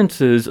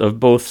experiences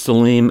of both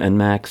Salim and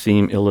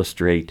Maxime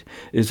illustrate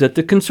is that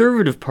the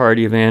Conservative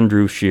Party of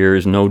Andrew Scheer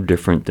is no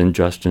different than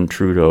Justin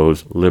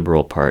Trudeau's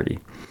Liberal Party.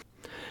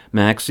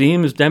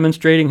 Maxime is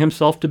demonstrating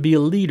himself to be a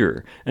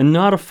leader and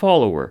not a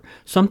follower,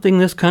 something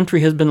this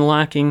country has been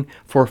lacking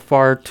for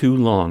far too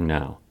long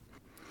now.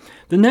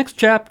 The next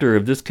chapter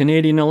of this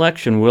Canadian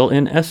election will,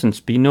 in essence,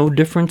 be no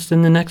different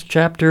than the next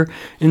chapter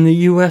in the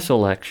US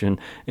election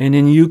and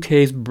in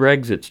UK's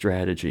Brexit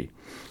strategy.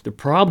 The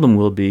problem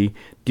will be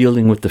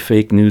dealing with the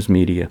fake news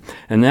media,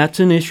 and that's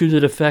an issue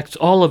that affects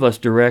all of us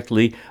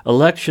directly,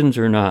 elections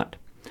or not,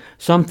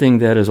 something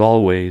that, as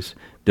always,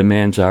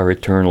 demands our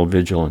eternal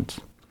vigilance.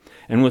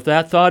 And with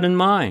that thought in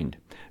mind,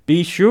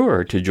 be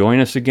sure to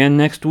join us again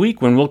next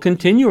week when we'll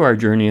continue our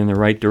journey in the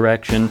right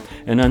direction,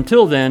 and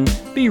until then,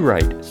 be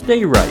right,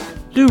 stay right,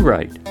 do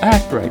right,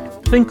 act right,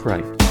 think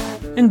right,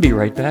 and be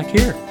right back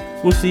here.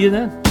 We'll see you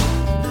then.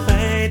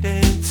 Fade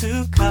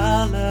into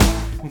color,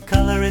 and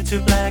color into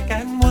black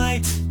and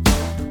white.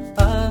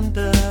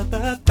 Under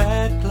the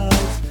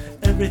bedclothes,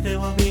 everything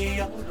will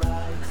be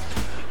alright.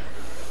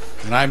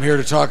 And I'm here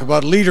to talk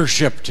about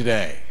leadership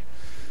today.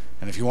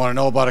 And if you want to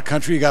know about a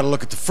country, you got to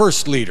look at the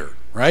first leader,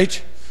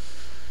 right?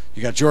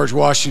 You got George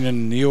Washington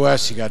in the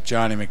U.S., you got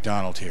Johnny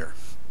MacDonald here.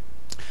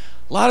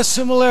 A lot of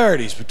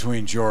similarities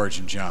between George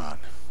and John.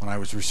 When I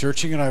was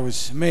researching it, I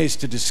was amazed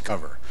to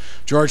discover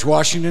George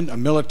Washington, a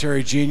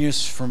military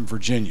genius from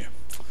Virginia.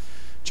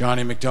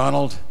 Johnny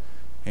MacDonald,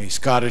 a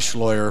Scottish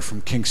lawyer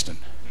from Kingston.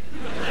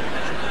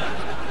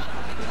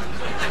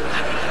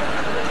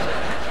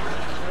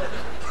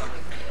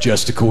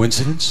 Just a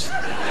coincidence?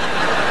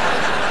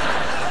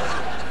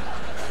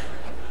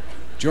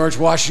 George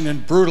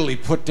Washington brutally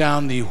put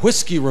down the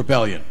Whiskey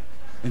Rebellion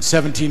in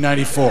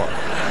 1794.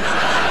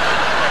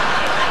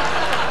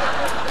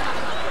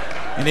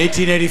 In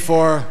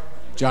 1884,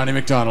 Johnny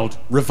MacDonald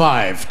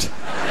revived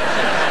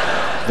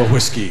the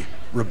Whiskey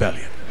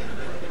Rebellion.